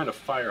 Go find a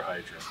fire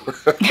hydrant.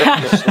 Stick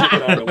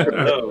it onto one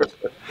of those.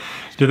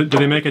 Do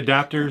they make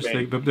adapters?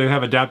 They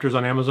have adapters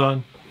on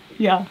Amazon?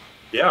 Yeah.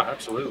 Yeah,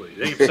 absolutely.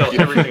 They can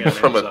sell everything on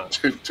from Amazon.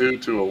 a 2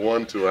 to a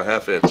 1 to a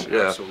 ½ inch.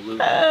 Yeah. Absolutely.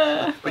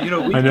 But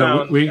we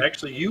found,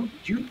 actually, you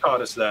taught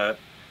us that.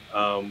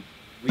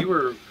 We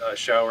were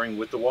showering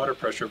with the water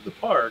pressure of the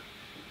park,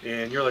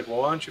 and you're like,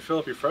 well, why don't you fill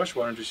up your fresh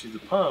water and just use the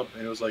pump?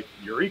 And it was like,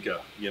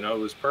 eureka. It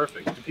was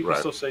perfect. Do people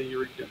still say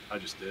eureka? I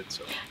just did.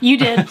 So you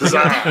did. Bring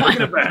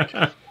it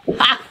back.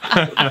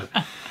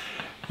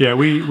 Yeah,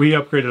 we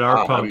upgraded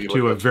our pump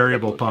to a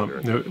variable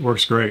pump. It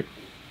works great.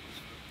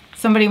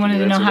 Somebody wanted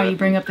to know how you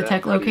bring up the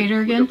tech locator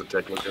again.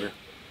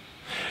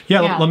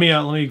 Yeah, let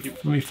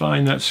me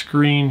find that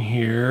screen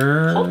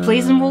here. Oh,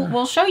 please, and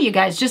we'll show you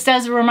guys. Just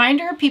as a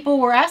reminder, people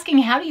were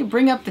asking, how do you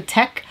bring up the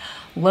tech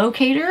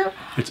locator?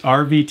 It's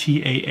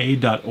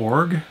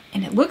rvtaa.org.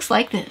 And it looks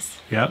like this.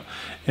 Yep.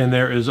 And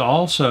there is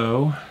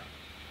also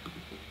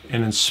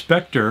an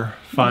inspector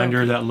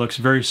finder that looks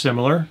very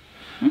similar.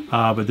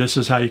 But this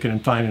is how you can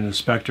find an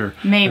inspector.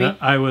 Maybe.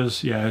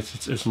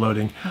 It's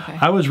loading. Okay.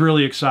 I was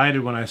really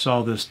excited when I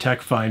saw this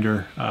tech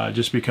finder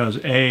just because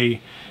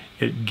it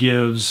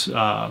gives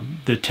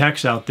the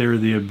techs out there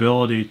the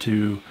ability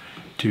to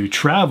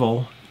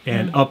travel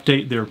and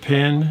update their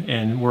PIN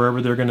and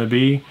wherever they're going to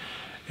be.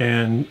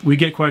 And we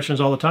get questions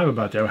all the time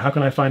about that. How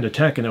can I find a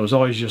tech? And it was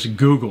always just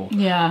Google.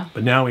 Yeah.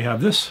 But now we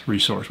have this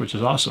resource, which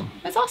is awesome.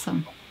 That's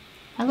awesome.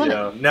 I love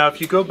it. Now,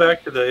 if you go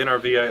back to the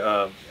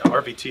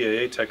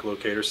NRVTA tech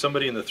locator,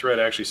 somebody in the thread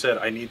actually said,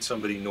 I need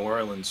somebody in New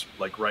Orleans,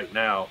 like right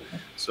now.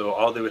 So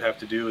all they would have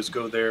to do is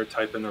go there,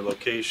 type in their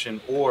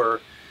location,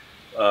 or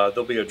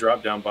there'll be a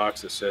drop-down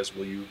box that says,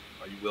 are you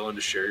willing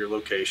to share your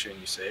location?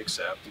 You say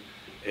accept,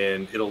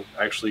 and it'll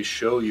actually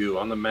show you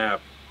on the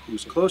map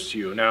who's close to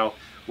you. Now,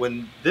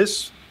 when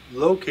this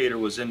locator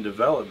was in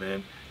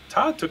development,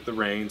 Todd took the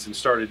reins and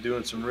started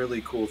doing some really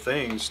cool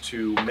things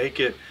to make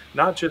it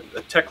not just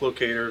a tech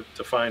locator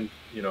to find,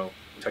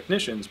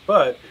 technicians,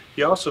 but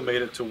he also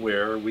made it to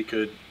where we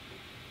could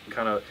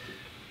kind of,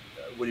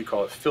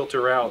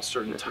 filter out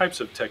certain types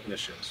of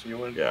technicians. You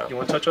want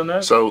to touch on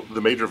that? So the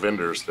major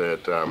vendors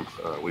that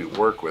we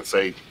work with,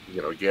 say,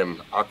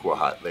 again,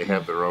 Aquahot, they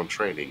have their own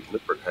training.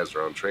 Lippert has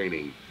their own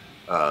training.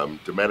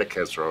 Dometic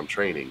has their own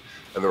training,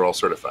 and they're all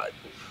certified.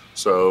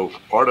 So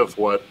part of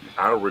what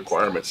our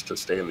requirements to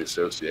stay in the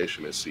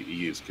association is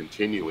CEUs,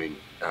 continuing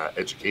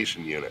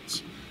education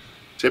units.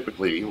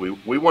 Typically,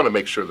 we want to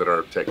make sure that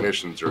our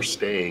technicians are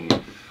staying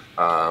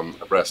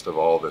abreast of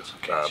all the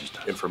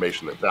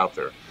information that's out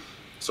there.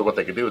 So what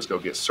they can do is go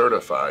get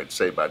certified,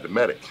 say by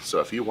Dometic. So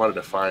if you wanted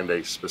to find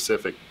a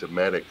specific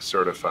Dometic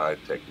certified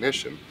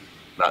technician,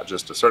 not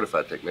just a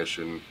certified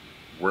technician,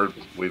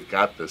 we've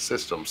got the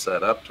system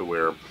set up to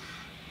where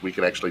we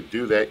can actually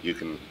do that. You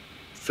can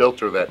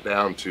filter that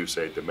down to,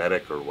 say,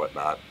 Dometic or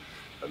whatnot,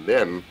 and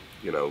then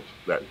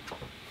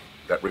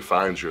that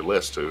refines your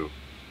list to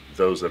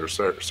those that are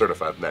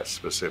certified in that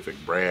specific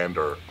brand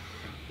or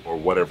or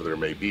whatever there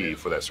may be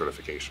for that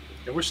certification.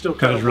 And we're still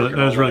That is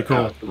really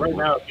cool. Right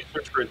now, if you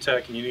search for a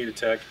tech and you need a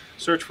tech,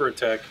 search for a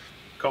tech,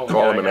 call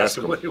him and ask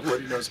him what he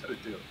knows how to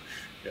do.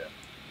 Yeah,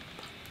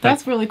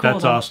 that's really cool.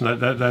 That's awesome.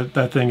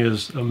 That thing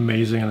is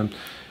amazing, and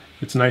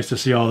it's nice to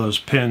see all those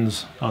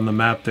pins on the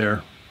map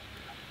there.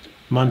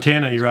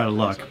 Montana, you're out of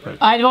luck. But.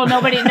 I don't.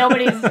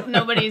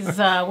 Nobody's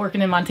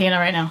working in Montana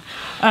right now.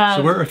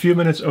 So we're a few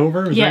minutes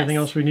over. Is there anything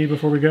else we need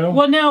before we go?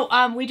 Well, no.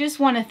 We just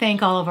want to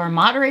thank all of our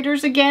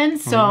moderators again.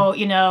 So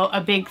you know,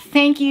 a big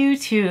thank you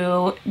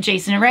to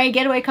Jason and Ray,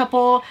 Getaway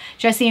Couple,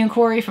 Jesse and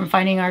Corey from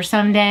Finding Our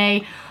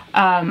Someday.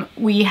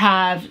 We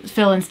have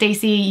Phil and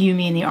Stacy, you,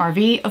 me, and the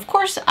RV. Of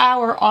course,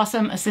 our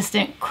awesome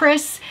assistant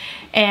Chris,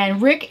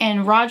 and Rick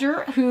and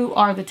Roger, who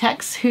are the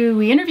techs who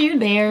we interviewed.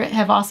 They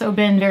have also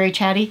been very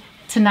chatty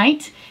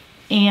tonight.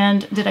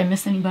 And did I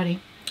miss anybody?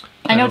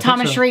 I know Tom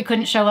and Sheree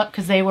couldn't show up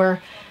because they were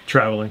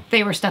traveling.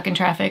 They were stuck in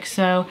traffic.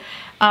 So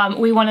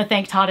we want to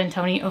thank Todd and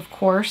Tony, of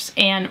course,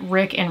 and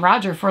Rick and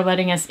Roger for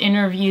letting us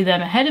interview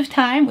them ahead of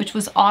time, which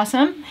was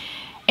awesome.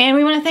 And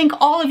we want to thank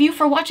all of you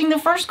for watching the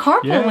first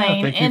Carpool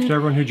Lane. Thank you to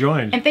everyone who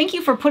joined. And thank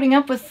you for putting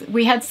up with,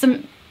 we had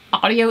some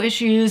audio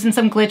issues and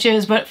some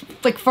glitches, but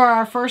like for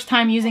our first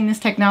time using this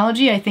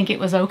technology, I think it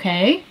was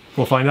okay.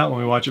 We'll find out when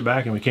we watch it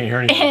back and we can't hear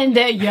anything. And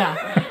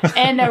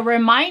and a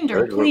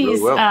reminder, please,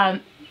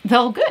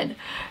 they'll good.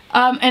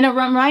 And a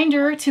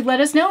reminder to let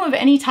us know of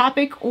any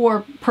topic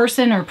or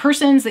person or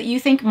persons that you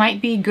think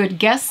might be good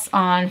guests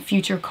on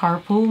future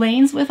Carpool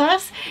Lanes with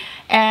us.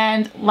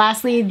 And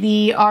lastly,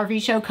 the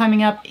RV show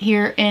coming up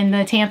here in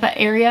the Tampa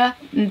area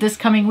this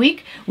coming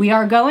week. We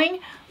are going.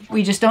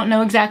 We just don't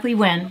know exactly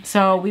when.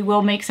 So we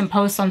will make some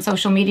posts on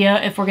social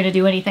media if we're going to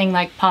do anything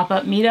like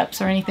pop-up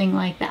meetups or anything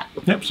like that.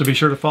 Yep, so be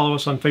sure to follow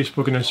us on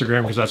Facebook and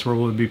Instagram because that's where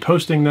we'll be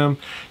posting them.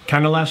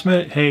 Kind of last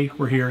minute, hey,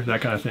 we're here, that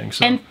kind of thing.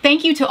 So. And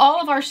thank you to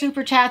all of our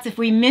super chats. If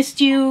we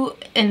missed you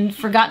and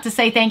forgot to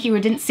say thank you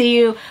or didn't see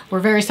you, we're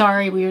very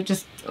sorry. We were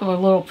just a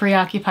little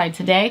preoccupied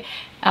today.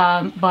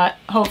 But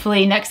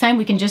hopefully next time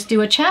we can just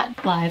do a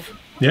chat live.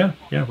 Yeah,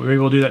 maybe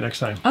we'll do that next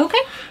time.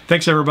 Okay.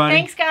 Thanks, everybody.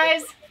 Thanks,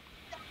 guys.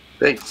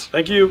 Thanks.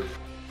 Thank you.